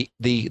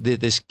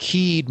this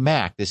keyed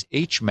MAC, this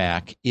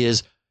HMAC,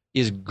 is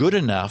good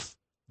enough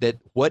that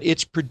what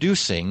it's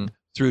producing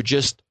through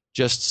just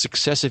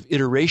successive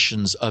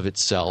iterations of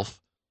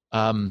itself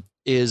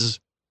is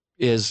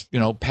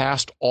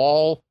past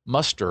all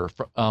muster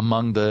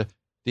among the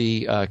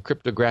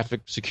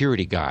cryptographic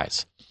security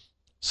guys.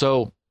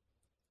 So,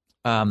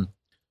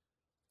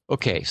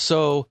 okay,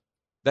 so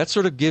that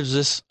sort of gives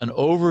us an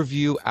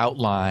overview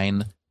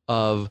outline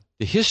of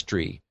the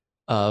history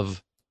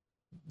of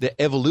the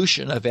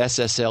evolution of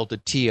SSL to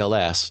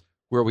TLS,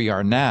 where we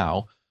are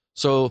now.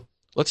 So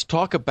let's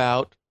talk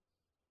about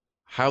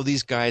how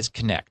these guys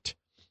connect.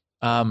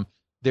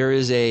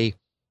 There's a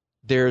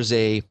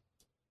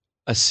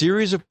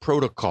series of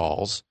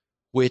protocols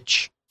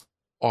which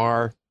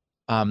are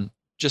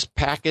just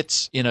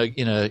packets in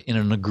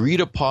an agreed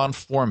upon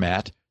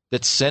format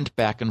that's sent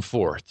back and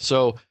forth.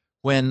 So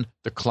when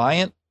the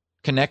client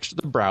connects to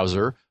the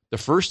browser, the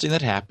first thing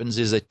that happens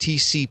is a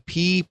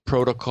TCP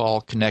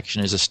protocol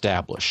connection is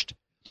established.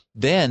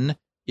 Then,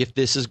 if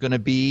this is going to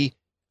be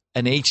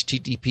an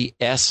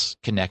HTTPS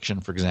connection,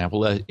 for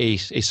example, a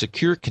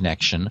secure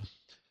connection,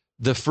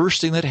 the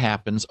first thing that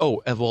happens,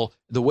 the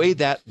way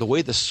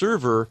the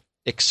server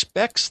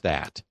expects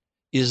that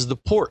is the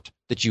port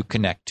that you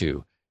connect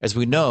to. As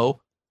we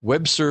know,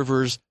 web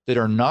servers that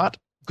are not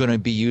going to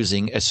be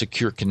using a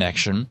secure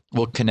connection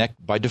will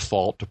connect by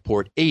default to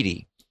port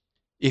 80.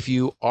 If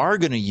you are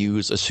going to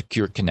use a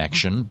secure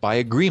connection, by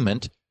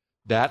agreement,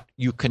 that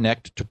you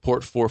connect to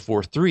port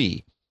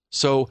 443.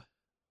 So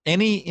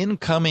any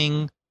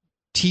incoming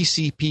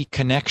TCP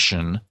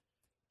connection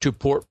to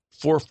port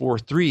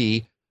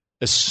 443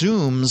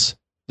 assumes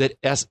that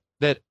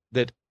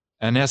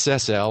an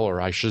SSL, or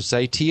I should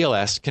say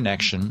TLS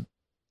connection,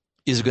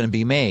 is going to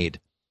be made.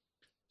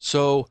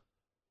 So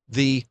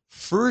the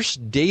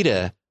first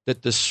data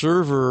that the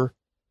server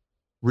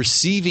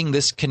receiving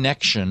this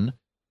connection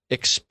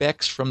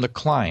expects from the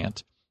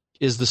client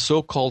is the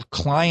so-called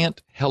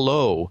client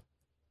hello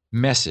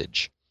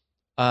message.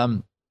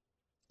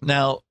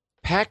 Now,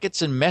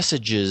 packets and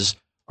messages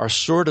are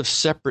sort of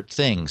separate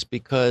things,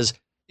 because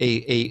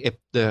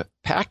the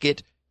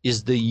packet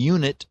is the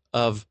unit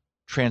of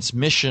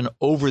transmission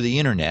over the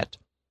internet,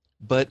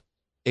 but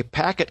a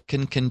packet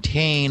can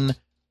contain,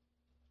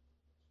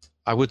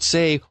 I would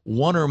say,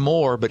 one or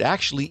more, but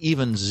actually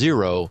even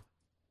zero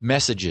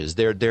messages.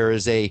 There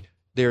is a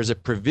there's a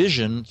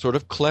provision, sort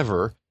of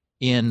clever,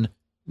 in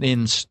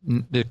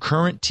the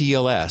current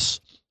TLS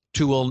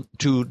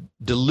to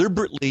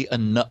deliberately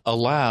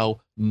allow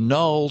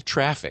null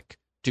traffic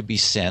to be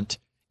sent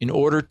in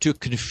order to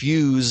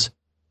confuse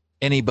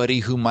anybody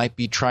who might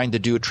be trying to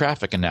do a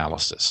traffic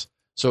analysis.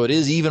 So it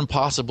is even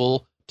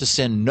possible to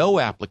send no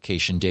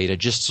application data,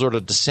 just sort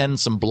of to send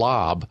some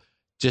blob,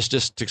 just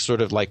to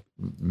sort of like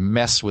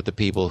mess with the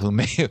people who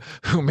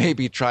may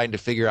be trying to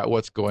figure out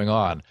what's going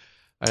on.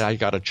 I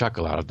got a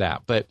chuckle out of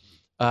that. But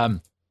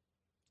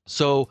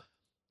so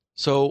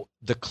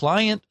the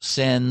client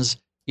sends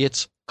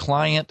its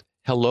client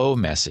hello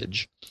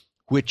message,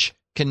 which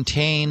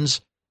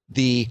contains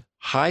the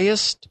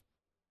highest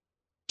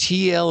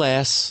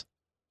TLS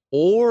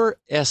or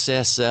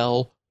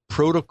SSL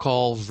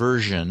protocol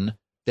version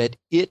that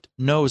it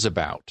knows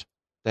about,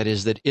 that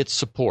is, that it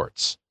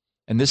supports.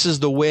 And this is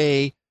the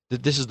way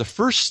that this is the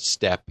first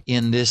step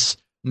in this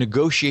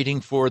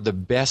negotiating for the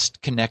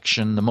best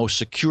connection, the most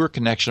secure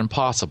connection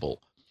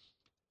possible.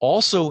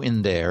 Also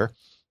in there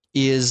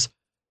is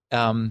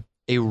a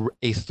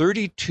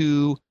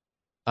 32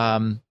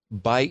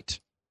 byte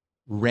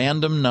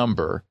random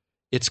number.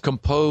 It's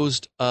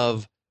composed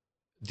of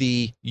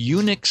the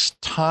Unix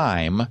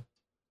time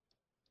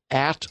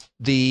at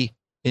the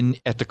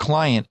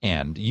client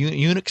end.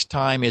 Unix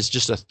time is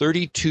just a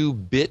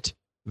 32-bit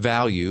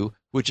value,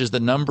 which is the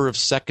number of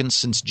seconds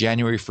since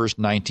January 1st,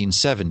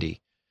 1970.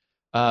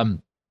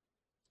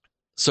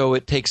 So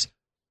it takes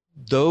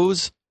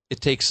those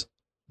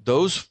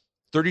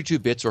 32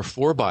 bits or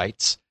 4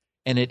 bytes,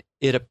 and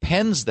it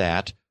appends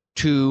that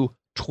to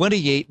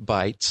 28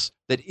 bytes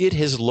that it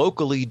has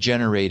locally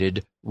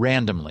generated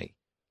randomly.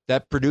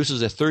 That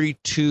produces a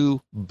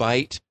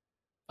 32-byte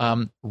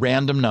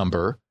random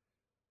number,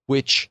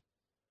 which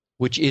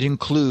it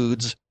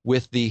includes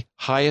with the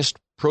highest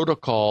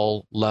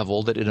protocol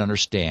level that it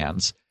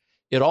understands.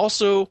 It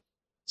also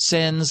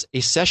sends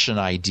a session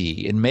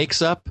ID. It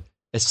makes up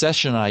a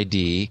session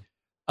ID.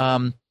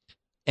 And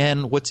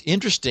what's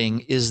interesting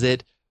is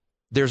that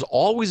there's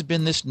always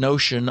been this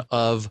notion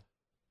of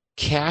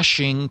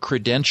caching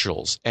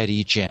credentials at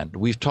each end.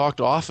 We've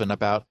talked often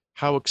about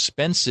how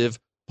expensive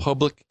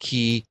public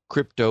key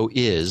crypto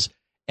is.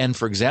 And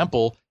for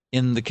example,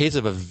 in the case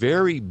of a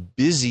very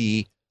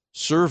busy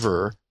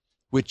server,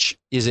 which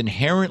is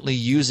inherently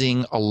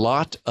using a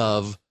lot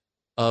of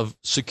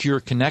secure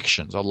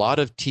connections, a lot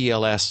of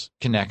TLS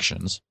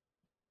connections,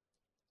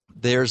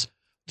 there's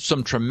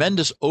some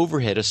tremendous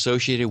overhead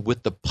associated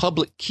with the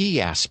public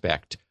key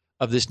aspect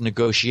of this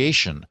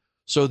negotiation.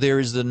 So there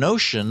is the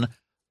notion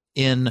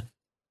in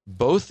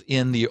both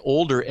in the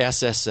older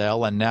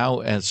SSL and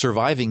now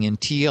surviving in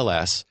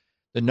TLS,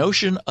 the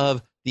notion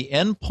of the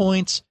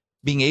endpoints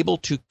being able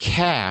to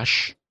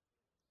cache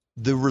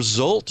the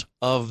result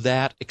of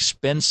that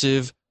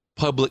expensive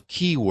public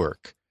key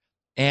work.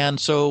 And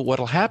so what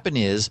will happen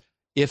is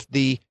if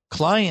the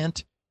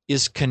client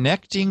is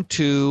connecting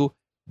to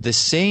the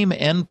same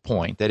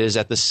endpoint, that is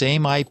at the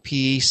same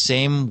IP,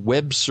 same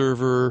web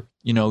server,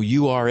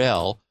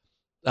 URL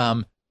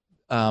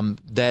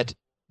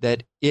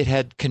that it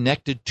had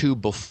connected to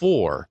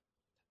before,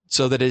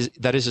 so that is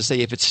to say,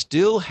 if it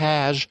still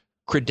has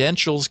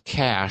credentials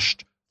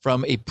cached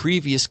from a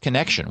previous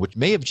connection, which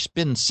may have just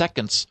been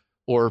seconds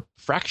or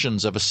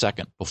fractions of a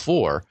second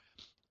before,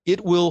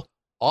 it will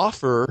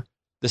offer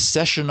the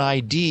session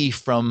ID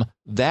from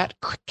that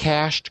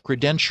cached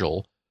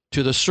credential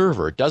to the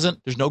server.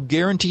 There's no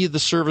guarantee the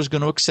server is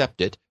going to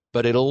accept it,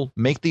 but it'll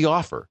make the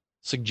offer,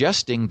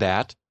 suggesting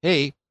that,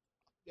 hey,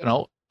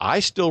 I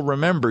still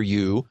remember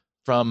you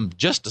from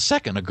just a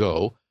second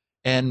ago,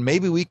 and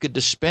maybe we could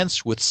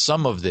dispense with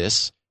some of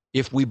this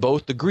if we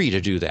both agree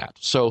to do that.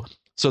 So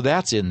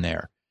that's in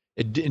there.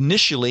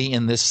 Initially,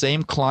 in this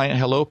same client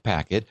hello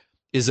packet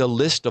is a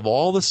list of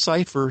all the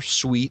cipher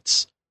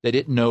suites that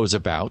it knows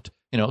about,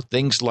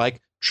 things like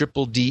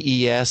triple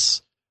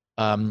DES,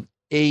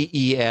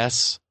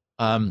 AES,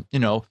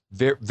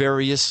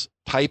 various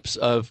types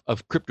of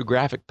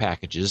cryptographic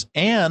packages,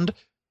 and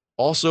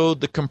also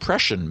the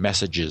compression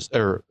messages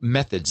or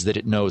methods that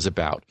it knows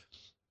about.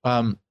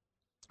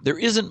 There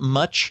isn't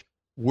much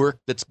work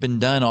that's been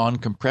done on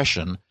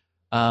compression,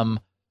 and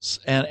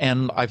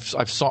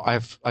I've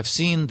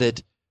seen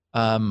that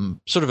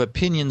sort of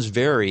opinions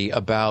vary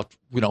about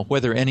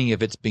whether any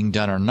of it's being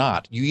done or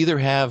not. You either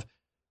have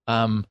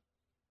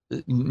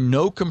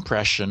no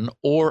compression,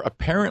 or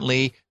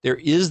apparently there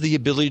is the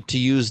ability to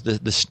use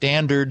the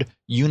standard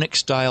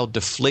Unix-style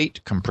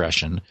deflate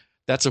compression.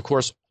 That's, of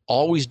course,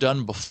 always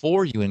done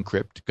before you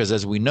encrypt, because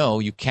as we know,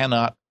 you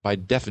cannot, by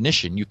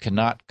definition, you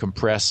cannot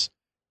compress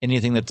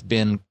anything that's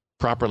been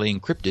properly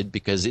encrypted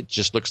because it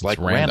just looks like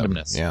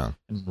randomness. Yeah.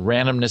 And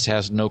randomness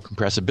has no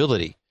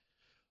compressibility.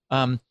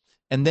 And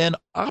then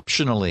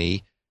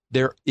optionally,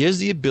 there is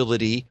the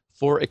ability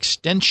for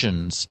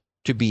extensions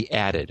to be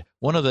added.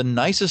 One of the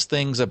nicest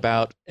things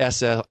about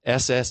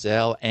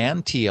SSL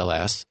and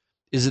TLS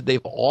is that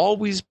they've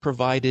always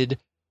provided,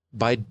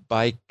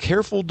 by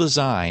careful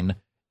design,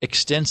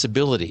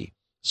 extensibility,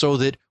 so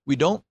that we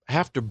don't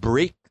have to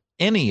break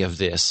any of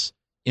this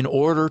in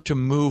order to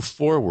move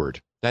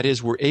forward. That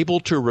is, we're able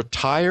to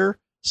retire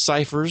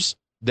ciphers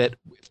that,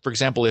 for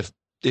example, if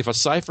a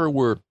cipher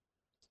were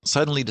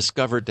suddenly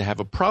discovered to have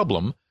a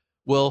problem,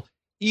 well,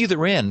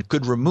 either end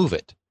could remove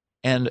it,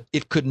 and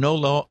it could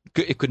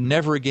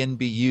never again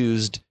be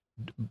used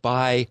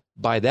by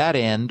that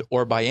end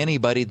or by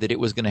anybody that it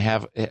was going to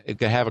have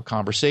a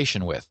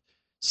conversation with.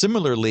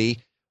 Similarly,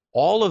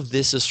 all of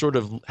this is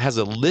has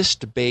a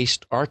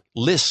list-based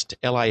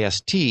LIST-based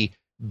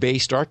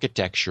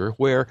architecture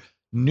where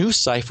new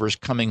ciphers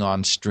coming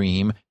on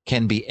stream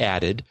can be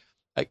added.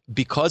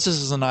 Because this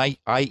is an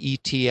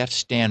IETF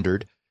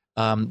standard,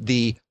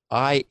 the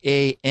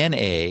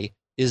IANA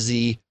is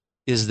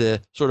the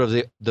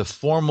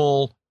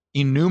formal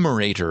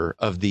enumerator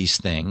of these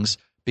things,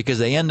 because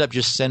they end up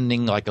just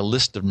sending like a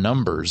list of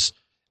numbers.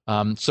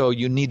 So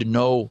you need to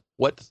know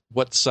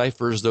what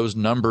ciphers those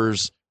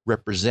numbers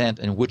represent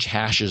and which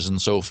hashes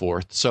and so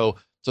forth. So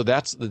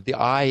that's the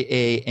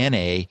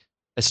IANA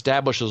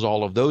establishes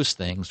all of those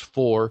things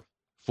for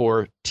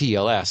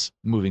TLS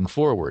moving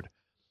forward.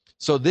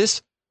 So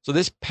this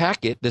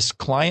packet, this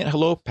client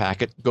hello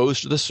packet,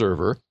 goes to the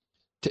server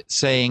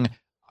saying,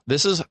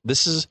 this is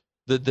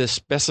the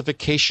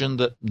specification,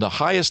 the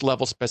highest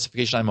level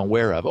specification I'm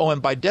aware of. Oh,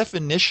 and by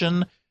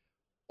definition,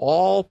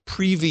 all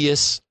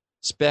previous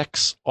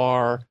specs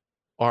are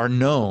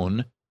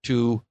known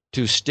to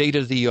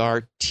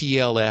state-of-the-art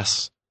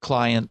TLS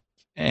client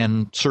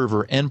and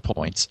server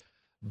endpoints.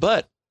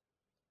 But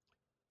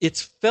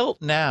it's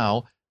felt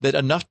now that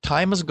enough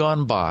time has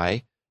gone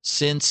by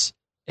since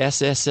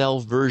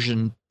SSL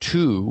version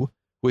 2,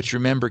 which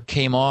remember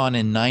came on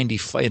in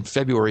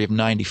February of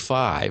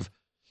 95.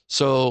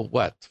 So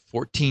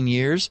 14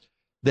 years,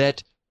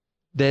 that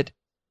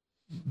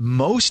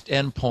most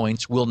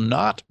endpoints will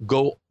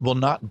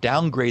not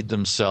downgrade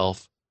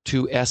themselves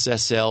to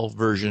SSL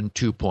version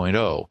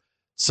 2.0.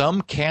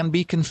 Some can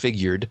be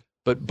configured,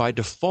 but by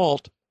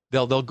default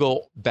they'll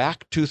go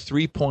back to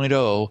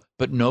 3.0,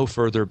 but no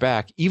further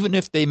back. Even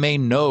if they may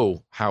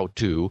know how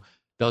to,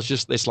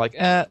 it's like,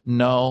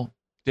 no,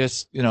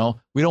 just, we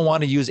don't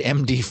want to use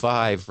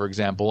MD5, for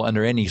example,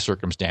 under any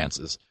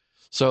circumstances.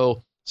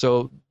 So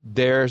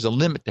there's a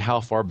limit to how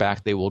far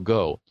back they will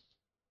go.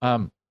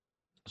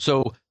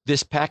 So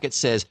this packet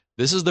says,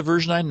 this is the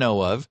version I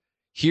know of.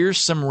 Here's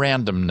some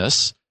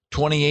randomness,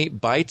 28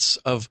 bytes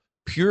of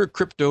pure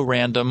crypto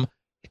random,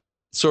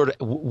 sort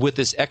of with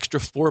this extra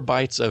 4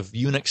 bytes of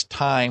Unix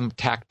time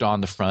tacked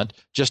on the front,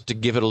 just to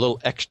give it a little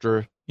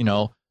extra,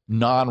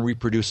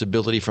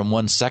 non-reproducibility from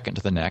 1 second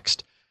to the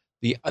next.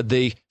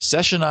 The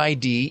session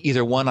ID,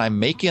 either one I'm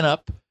making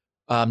up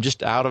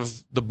just out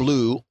of the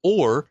blue,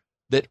 or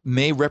that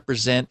may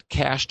represent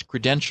cached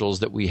credentials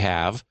that we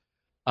have,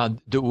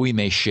 that we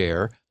may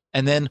share,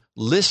 and then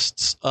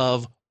lists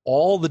of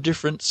all the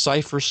different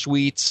cipher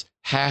suites,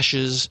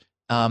 hashes,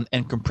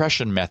 and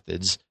compression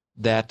methods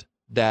that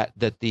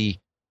the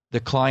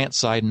client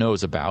side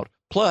knows about,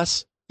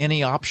 plus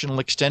any optional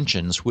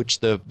extensions which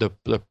the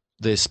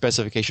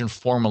specification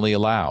formally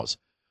allows.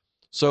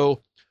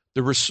 So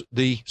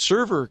the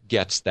server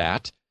gets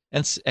that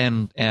and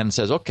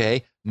says,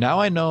 okay, now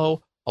I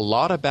know a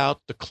lot about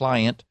the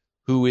client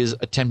who is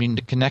attempting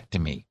to connect to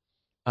me.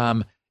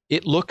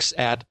 It looks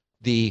at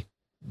the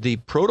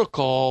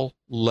protocol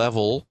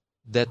level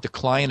that the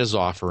client is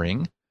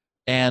offering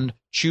and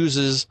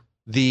chooses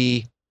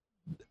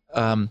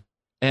and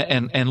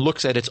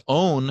looks at its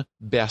own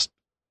best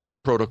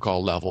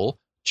protocol level,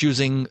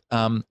 choosing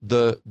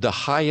the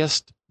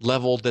highest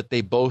level that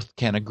they both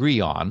can agree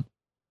on.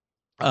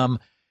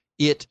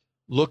 It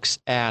looks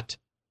at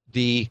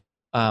the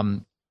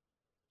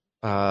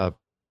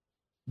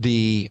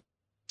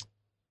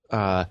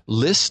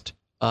list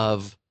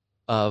of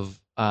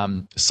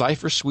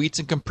cipher suites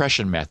and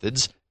compression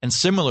methods, and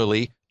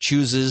similarly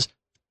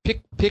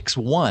picks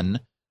one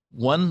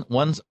from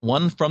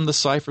the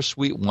cipher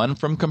suite, one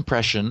from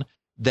compression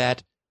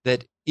that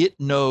it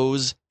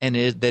knows and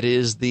that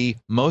is the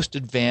most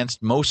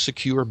advanced, most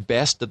secure,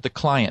 best that the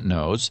client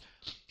knows.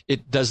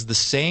 It does the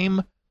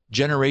same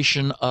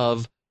generation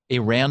of a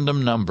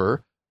random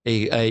number,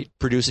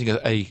 producing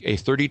a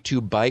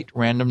 32-byte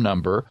random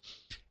number,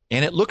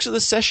 and it looks at the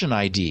session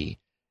ID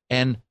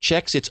and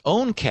checks its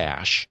own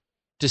cache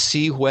to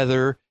see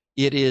whether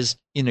it is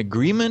in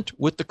agreement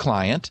with the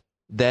client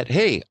that,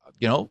 hey,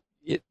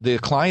 the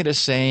client is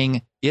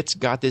saying it's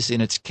got this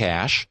in its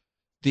cache.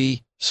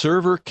 The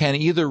server can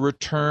either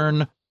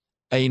return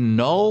a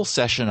null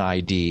session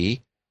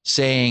ID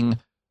saying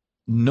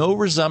no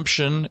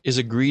resumption is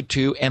agreed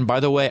to, and by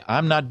the way,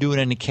 I'm not doing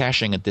any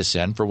caching at this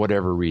end for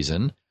whatever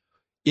reason.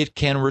 It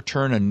can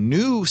return a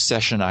new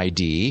session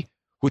ID,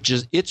 which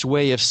is its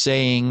way of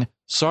saying,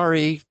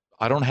 sorry,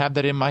 I don't have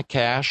that in my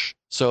cache,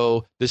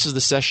 so this is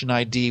the session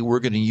ID we're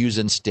going to use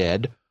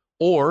instead.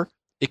 Or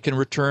it can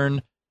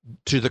return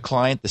to the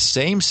client the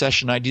same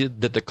session ID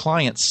that the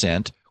client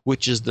sent,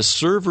 which is the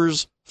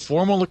server's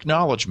formal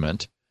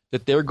acknowledgement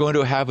that they're going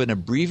to have an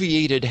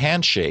abbreviated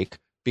handshake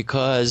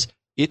because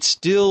it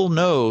still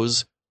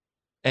knows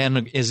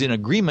and is in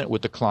agreement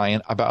with the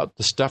client about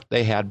the stuff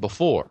they had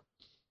before.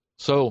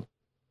 So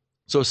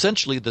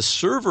essentially, the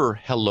server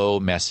hello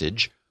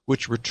message,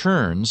 which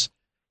returns,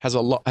 has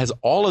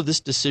all of this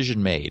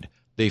decision made.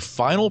 The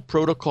final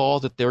protocol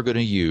that they're going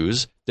to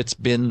use that's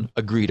been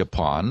agreed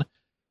upon,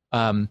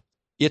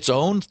 its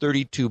own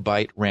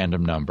 32-byte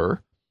random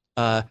number,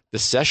 the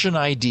session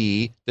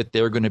ID that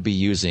they're going to be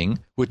using,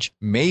 which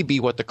may be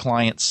what the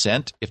client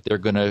sent if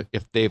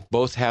they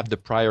both have the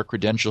prior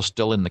credential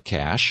still in the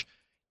cache,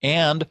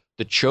 and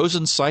the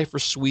chosen cipher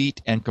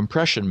suite and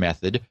compression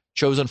method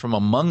chosen from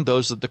among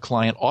those that the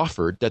client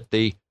offered that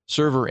the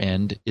server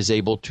end is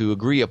able to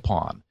agree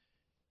upon.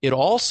 It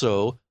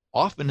also,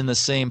 often in the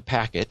same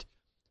packet,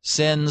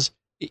 sends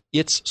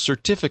its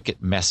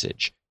certificate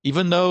message.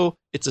 Even though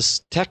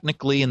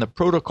technically in the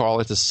protocol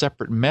it's a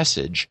separate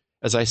message,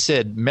 as I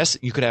said,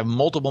 you could have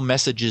multiple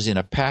messages in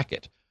a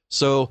packet.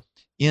 So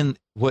in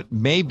what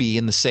may be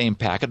in the same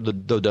packet,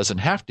 though doesn't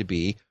have to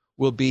be,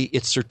 will be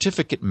its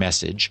certificate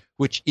message,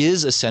 which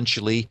is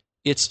essentially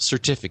its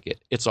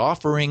certificate. It's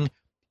offering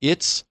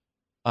its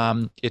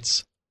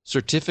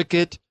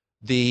certificate,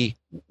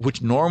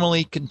 which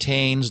normally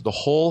contains the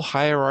whole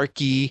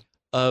hierarchy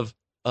of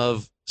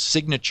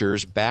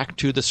signatures back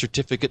to the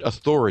certificate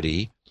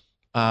authority,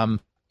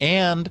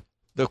 and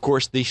of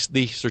course the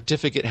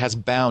certificate has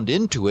bound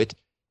into it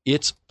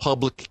its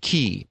public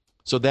key.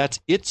 So that's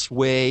its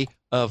way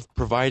of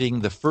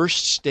providing the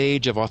first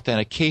stage of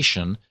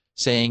authentication,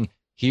 saying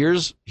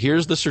here's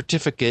the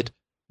certificate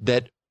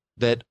that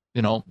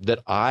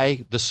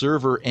I, the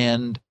server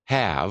end,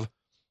 have.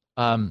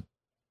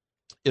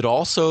 It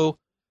also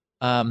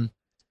so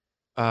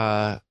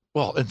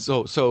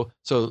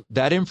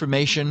that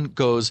information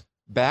goes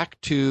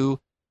back to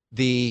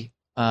the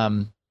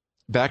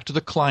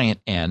client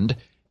end,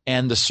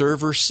 and the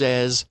server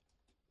says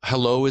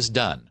hello is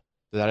done.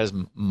 That is,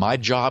 my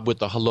job with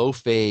the hello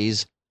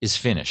phase is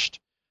finished.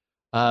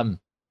 The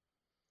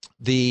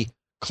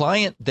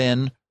client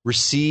then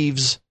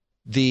receives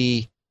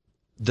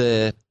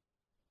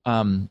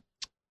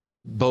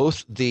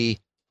both the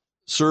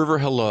server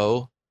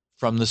hello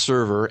from the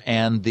server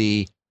and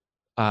the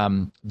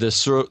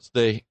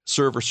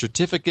server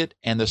certificate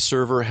and the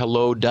server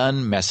hello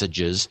done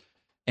messages,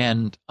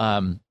 and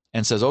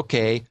says,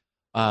 okay,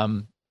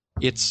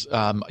 it's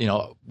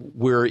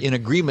we're in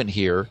agreement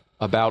here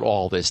about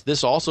all this.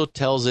 This also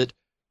tells it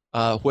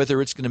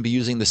whether it's going to be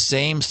using the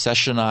same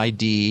session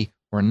ID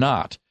or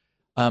not.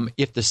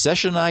 If the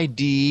session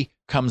ID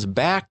comes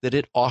back that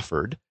it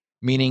offered,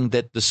 meaning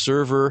that the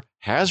server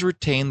has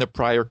retained the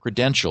prior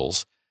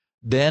credentials,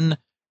 then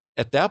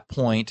at that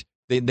point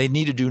they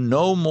need to do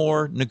no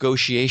more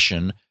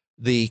negotiation.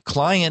 The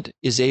client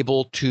is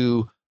able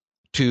to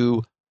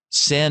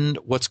send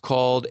what's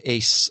called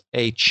a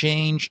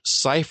change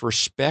cipher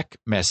spec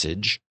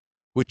message,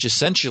 which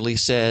essentially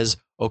says,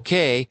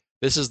 okay,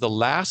 this is the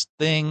last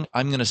thing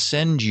I'm going to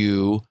send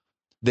you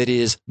that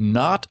is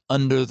not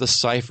under the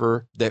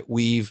cipher that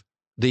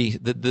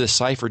the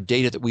cipher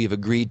data that we've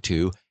agreed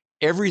to.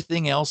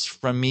 Everything else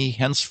from me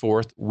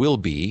henceforth will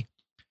be.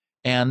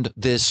 And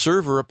the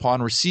server,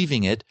 upon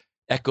receiving it,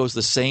 echoes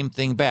the same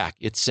thing back.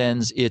 It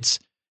sends the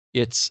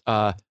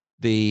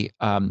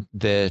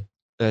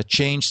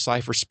change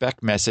cipher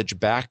spec message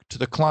back to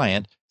the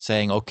client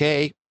saying,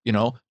 okay,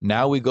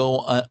 now we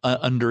go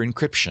under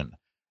encryption.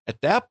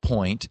 At that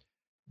point,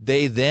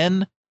 they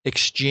then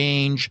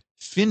exchange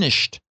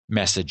finished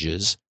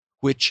messages,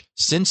 which,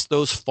 since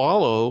those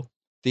follow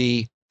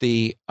the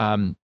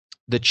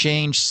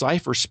change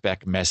cipher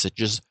spec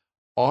messages,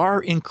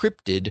 are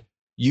encrypted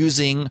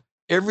using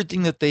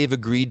everything that they've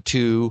agreed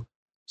to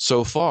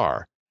so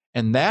far.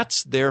 And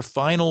that's their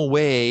final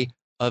way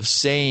of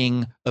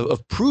saying,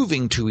 of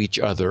proving to each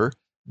other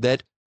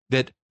that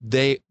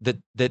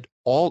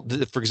all,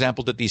 for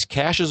example, that these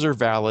caches are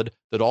valid,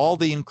 that all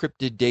the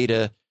encrypted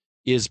data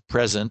is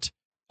present,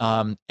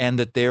 and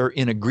that they're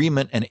in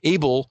agreement and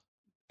able,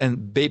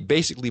 and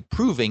basically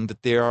proving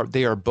that they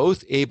are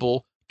both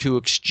able to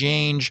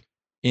exchange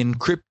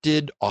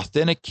encrypted,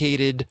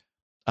 authenticated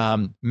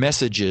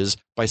messages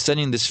by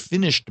sending this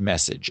finished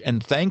message.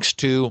 And thanks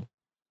to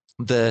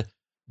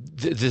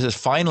this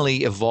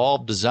finally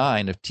evolved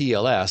design of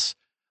TLS,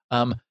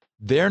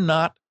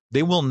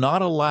 they will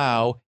not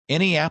allow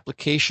any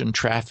application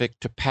traffic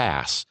to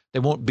pass. They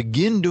won't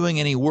begin doing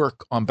any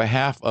work on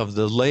behalf of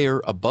the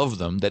layer above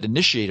them that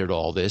initiated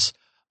all this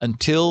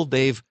until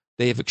they've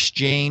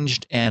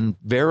exchanged and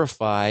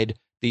verified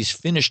these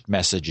finished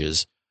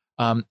messages.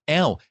 And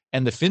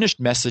the finished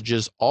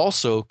messages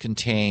also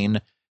contain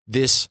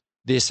this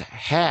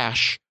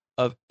hash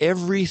of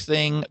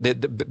everything,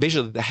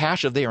 basically the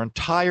hash of their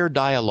entire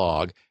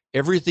dialogue,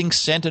 everything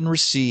sent and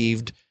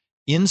received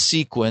in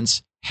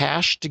sequence,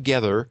 hashed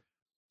together,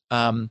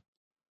 in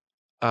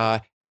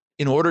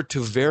order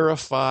to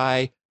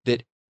verify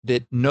that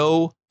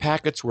no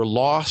packets were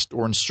lost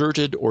or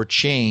inserted or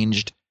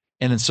changed,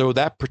 and so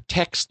that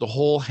protects the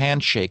whole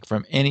handshake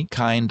from any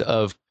kind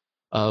of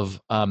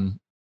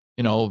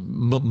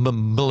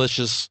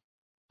malicious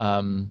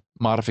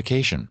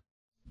modification.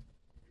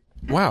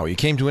 Wow, you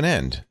came to an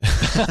end.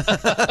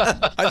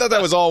 I thought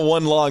that was all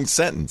one long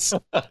sentence.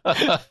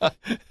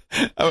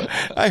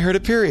 I heard a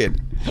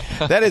period.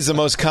 That is the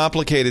most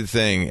complicated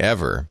thing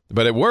ever,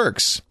 but it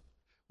works.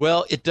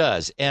 Well, it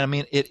does, and I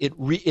mean,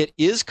 it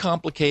is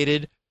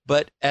complicated.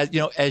 But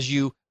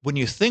when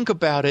you think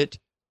about it,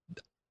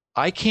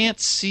 I can't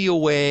see a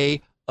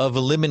way of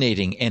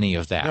eliminating any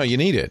of that. No, you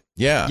need it.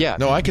 Yeah. Yeah.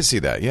 No, I can see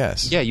that.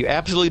 Yes. Yeah, you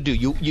absolutely do.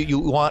 You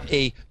want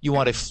a.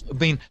 I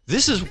mean,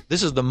 this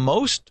is the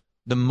most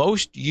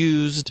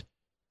used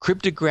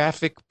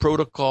cryptographic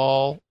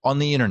protocol on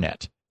the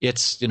internet.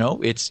 It's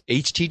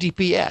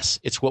HTTPS.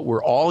 It's what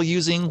we're all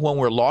using when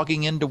we're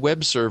logging into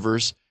web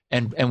servers,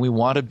 and we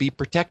want to be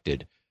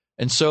protected.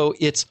 And so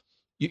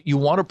you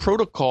want a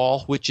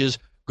protocol which is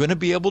going to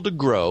be able to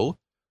grow,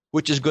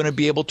 which is going to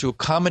be able to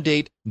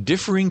accommodate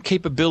differing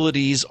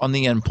capabilities on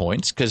the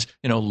endpoints. Because,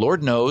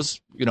 Lord knows,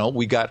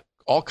 we got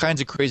all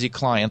kinds of crazy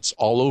clients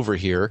all over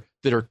here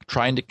that are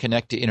trying to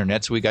connect to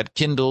internet. So we got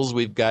Kindles,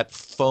 we've got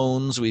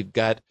phones, we've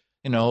got,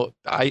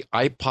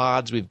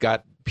 iPods, we've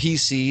got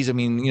PCs. I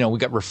mean, we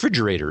got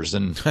refrigerators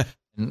and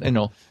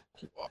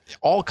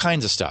all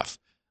kinds of stuff.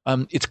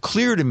 It's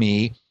clear to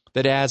me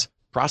that as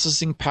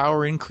processing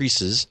power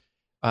increases,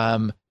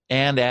 and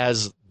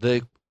as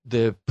the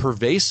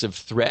pervasive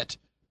threat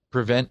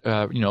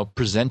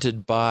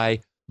presented by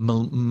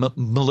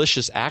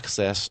malicious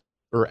access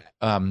or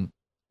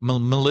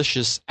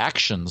malicious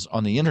actions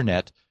on the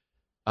internet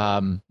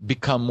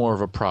become more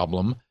of a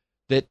problem,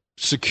 that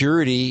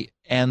security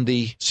and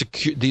the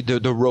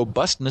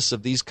robustness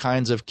of these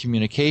kinds of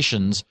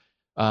communications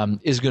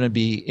is going to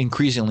be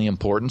increasingly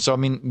important. So, I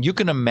mean, you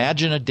can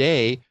imagine a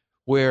day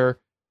where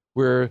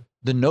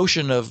the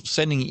notion of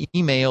sending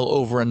email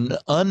over an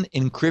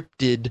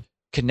unencrypted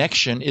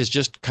connection is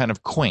just kind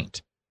of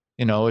quaint.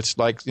 It's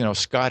like,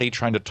 Scotty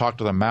trying to talk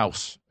to the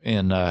mouse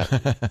in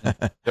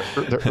the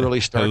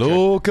early Star Trek.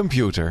 Hello,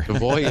 computer. The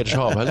voyage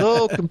home.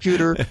 Hello,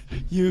 computer.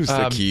 Use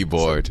the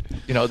keyboard.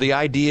 The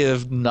idea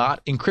of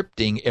not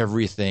encrypting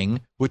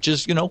everything, which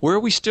is, where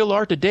we still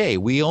are today.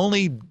 We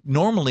only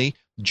normally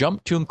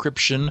jump to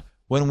encryption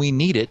when we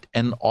need it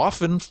and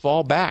often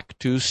fall back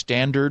to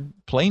standard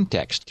plain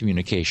text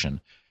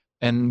communication.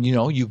 And,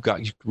 you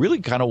really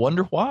kind of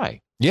wonder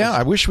why. Yeah,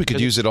 I wish we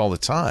could use it all the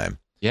time.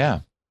 Yeah.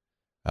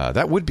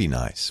 That would be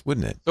nice,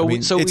 wouldn't it?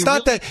 So it's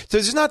not that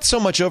there's not so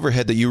much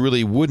overhead that you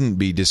really wouldn't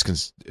be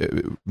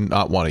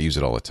not want to use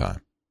it all the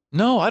time.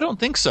 No, I don't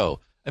think so.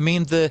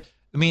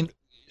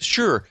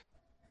 Sure.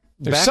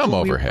 There's some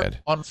overhead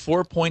on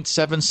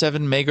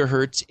 4.77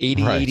 megahertz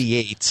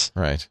 8088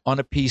 right. on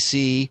a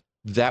PC.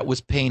 That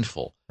was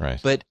painful. Right.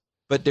 But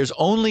there's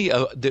only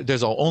a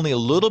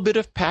little bit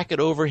of packet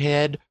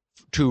overhead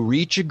to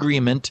reach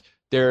agreement.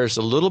 There's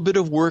a little bit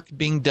of work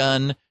being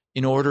done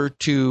in order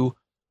to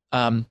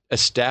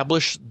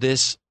establish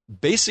this.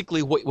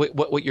 Basically,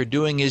 what you're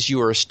doing is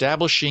you are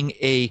establishing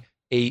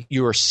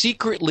you are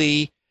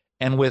secretly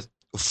and with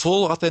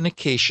full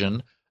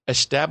authentication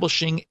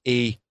establishing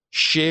a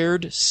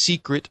shared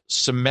secret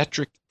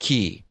symmetric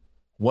key.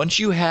 Once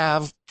you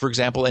have, for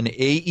example, an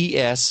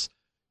AES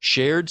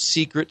shared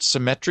secret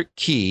symmetric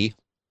key,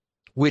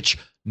 which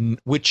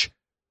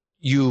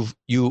you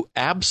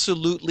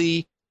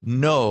absolutely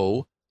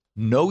know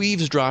no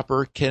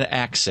eavesdropper can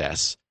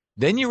access,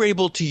 then you're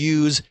able to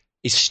use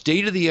a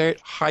state-of-the-art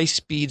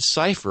high-speed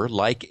cipher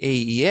like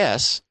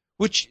AES,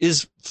 which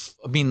is,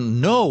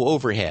 no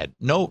overhead.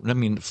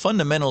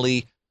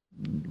 Fundamentally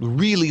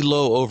really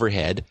low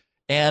overhead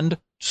and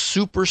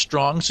super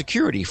strong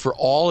security for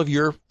all of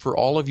your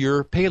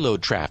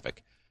payload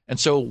traffic. And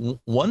so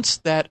once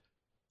that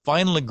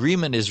final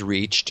agreement is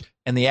reached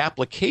and the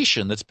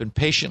application that's been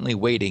patiently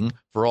waiting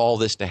for all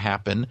this to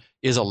happen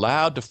is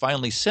allowed to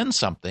finally send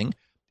something,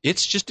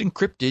 it's just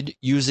encrypted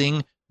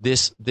using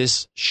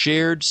this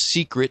shared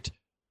secret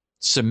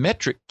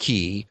symmetric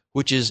key,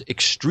 which is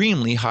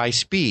extremely high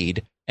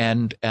speed,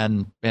 and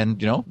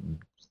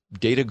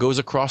data goes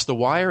across the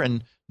wire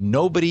and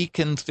nobody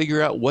can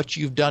figure out what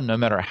you've done no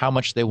matter how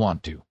much they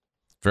want to.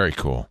 Very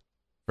cool.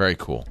 Very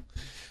cool.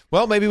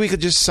 Well, maybe we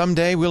could just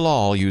someday we'll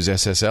all use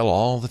SSL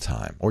all the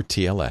time, or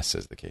TLS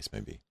as the case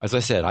may be. As I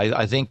said,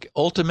 I think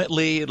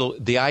ultimately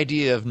the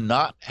idea of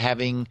not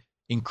having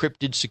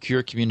encrypted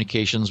secure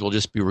communications will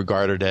just be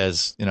regarded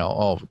as,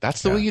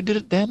 that's the way you did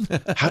it then?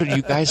 How did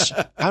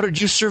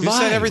you survive? You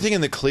said everything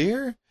in the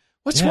clear?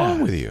 What's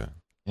wrong with you?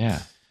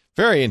 Yeah.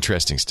 Very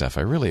interesting stuff.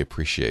 I really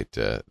appreciate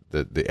the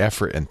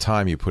effort and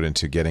time you put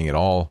into getting it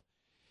all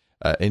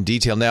in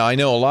detail. Now, I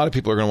know a lot of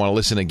people are going to want to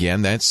listen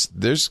again.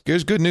 There's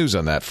good news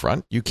on that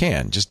front. You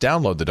can just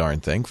download the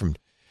darn thing from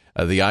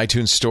the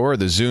iTunes store, or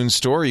the Zune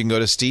store. You can go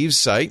to Steve's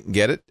site and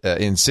get it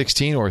in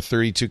 16 or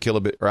 32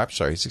 kilobit,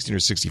 or 16 or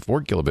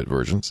 64 kilobit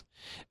versions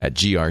at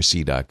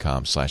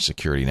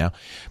grc.com/security now.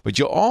 But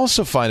you'll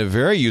also find a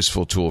very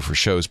useful tool for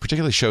shows,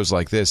 particularly shows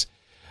like this,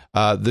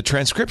 the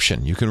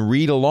transcription. You can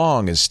read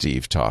along as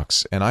Steve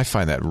talks, and I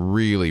find that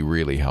really,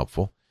 really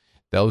helpful.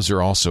 Those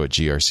are also at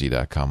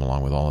grc.com,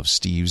 along with all of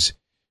Steve's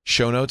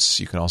show notes.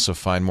 You can also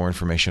find more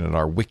information at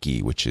our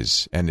wiki,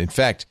 and in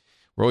fact,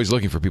 We're always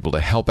looking for people to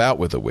help out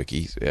with the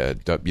wiki. You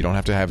don't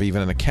have to have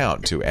even an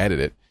account to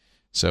edit it.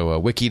 So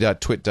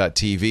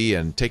wiki.twit.tv,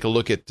 and take a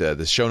look at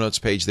the show notes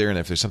page there. And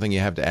if there's something you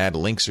have to add,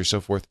 links or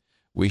so forth,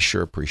 we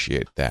sure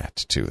appreciate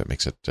that, too. That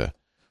makes it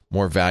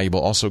more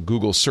valuable. Also,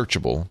 Google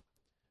searchable,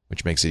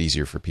 which makes it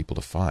easier for people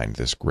to find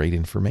this great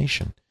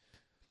information.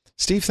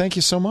 Steve, thank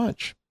you so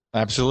much.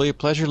 Absolutely a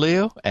pleasure,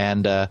 Leo.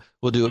 And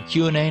we'll do a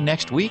Q&A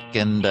next week,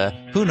 and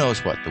who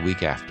knows what the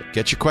week after.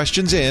 Get your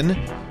questions in.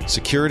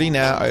 Security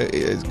Now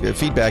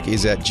feedback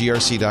is at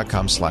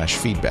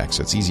grc.com/feedback,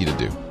 so it's easy to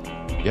do.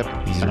 Yep,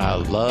 and I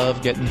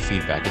love getting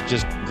feedback. It's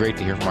just great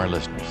to hear from our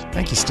listeners.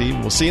 Thank you, Steve.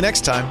 We'll see you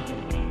next time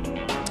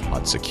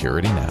on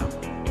Security Now.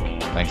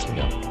 Thanks,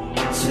 Leo.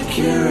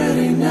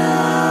 Security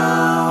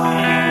Now.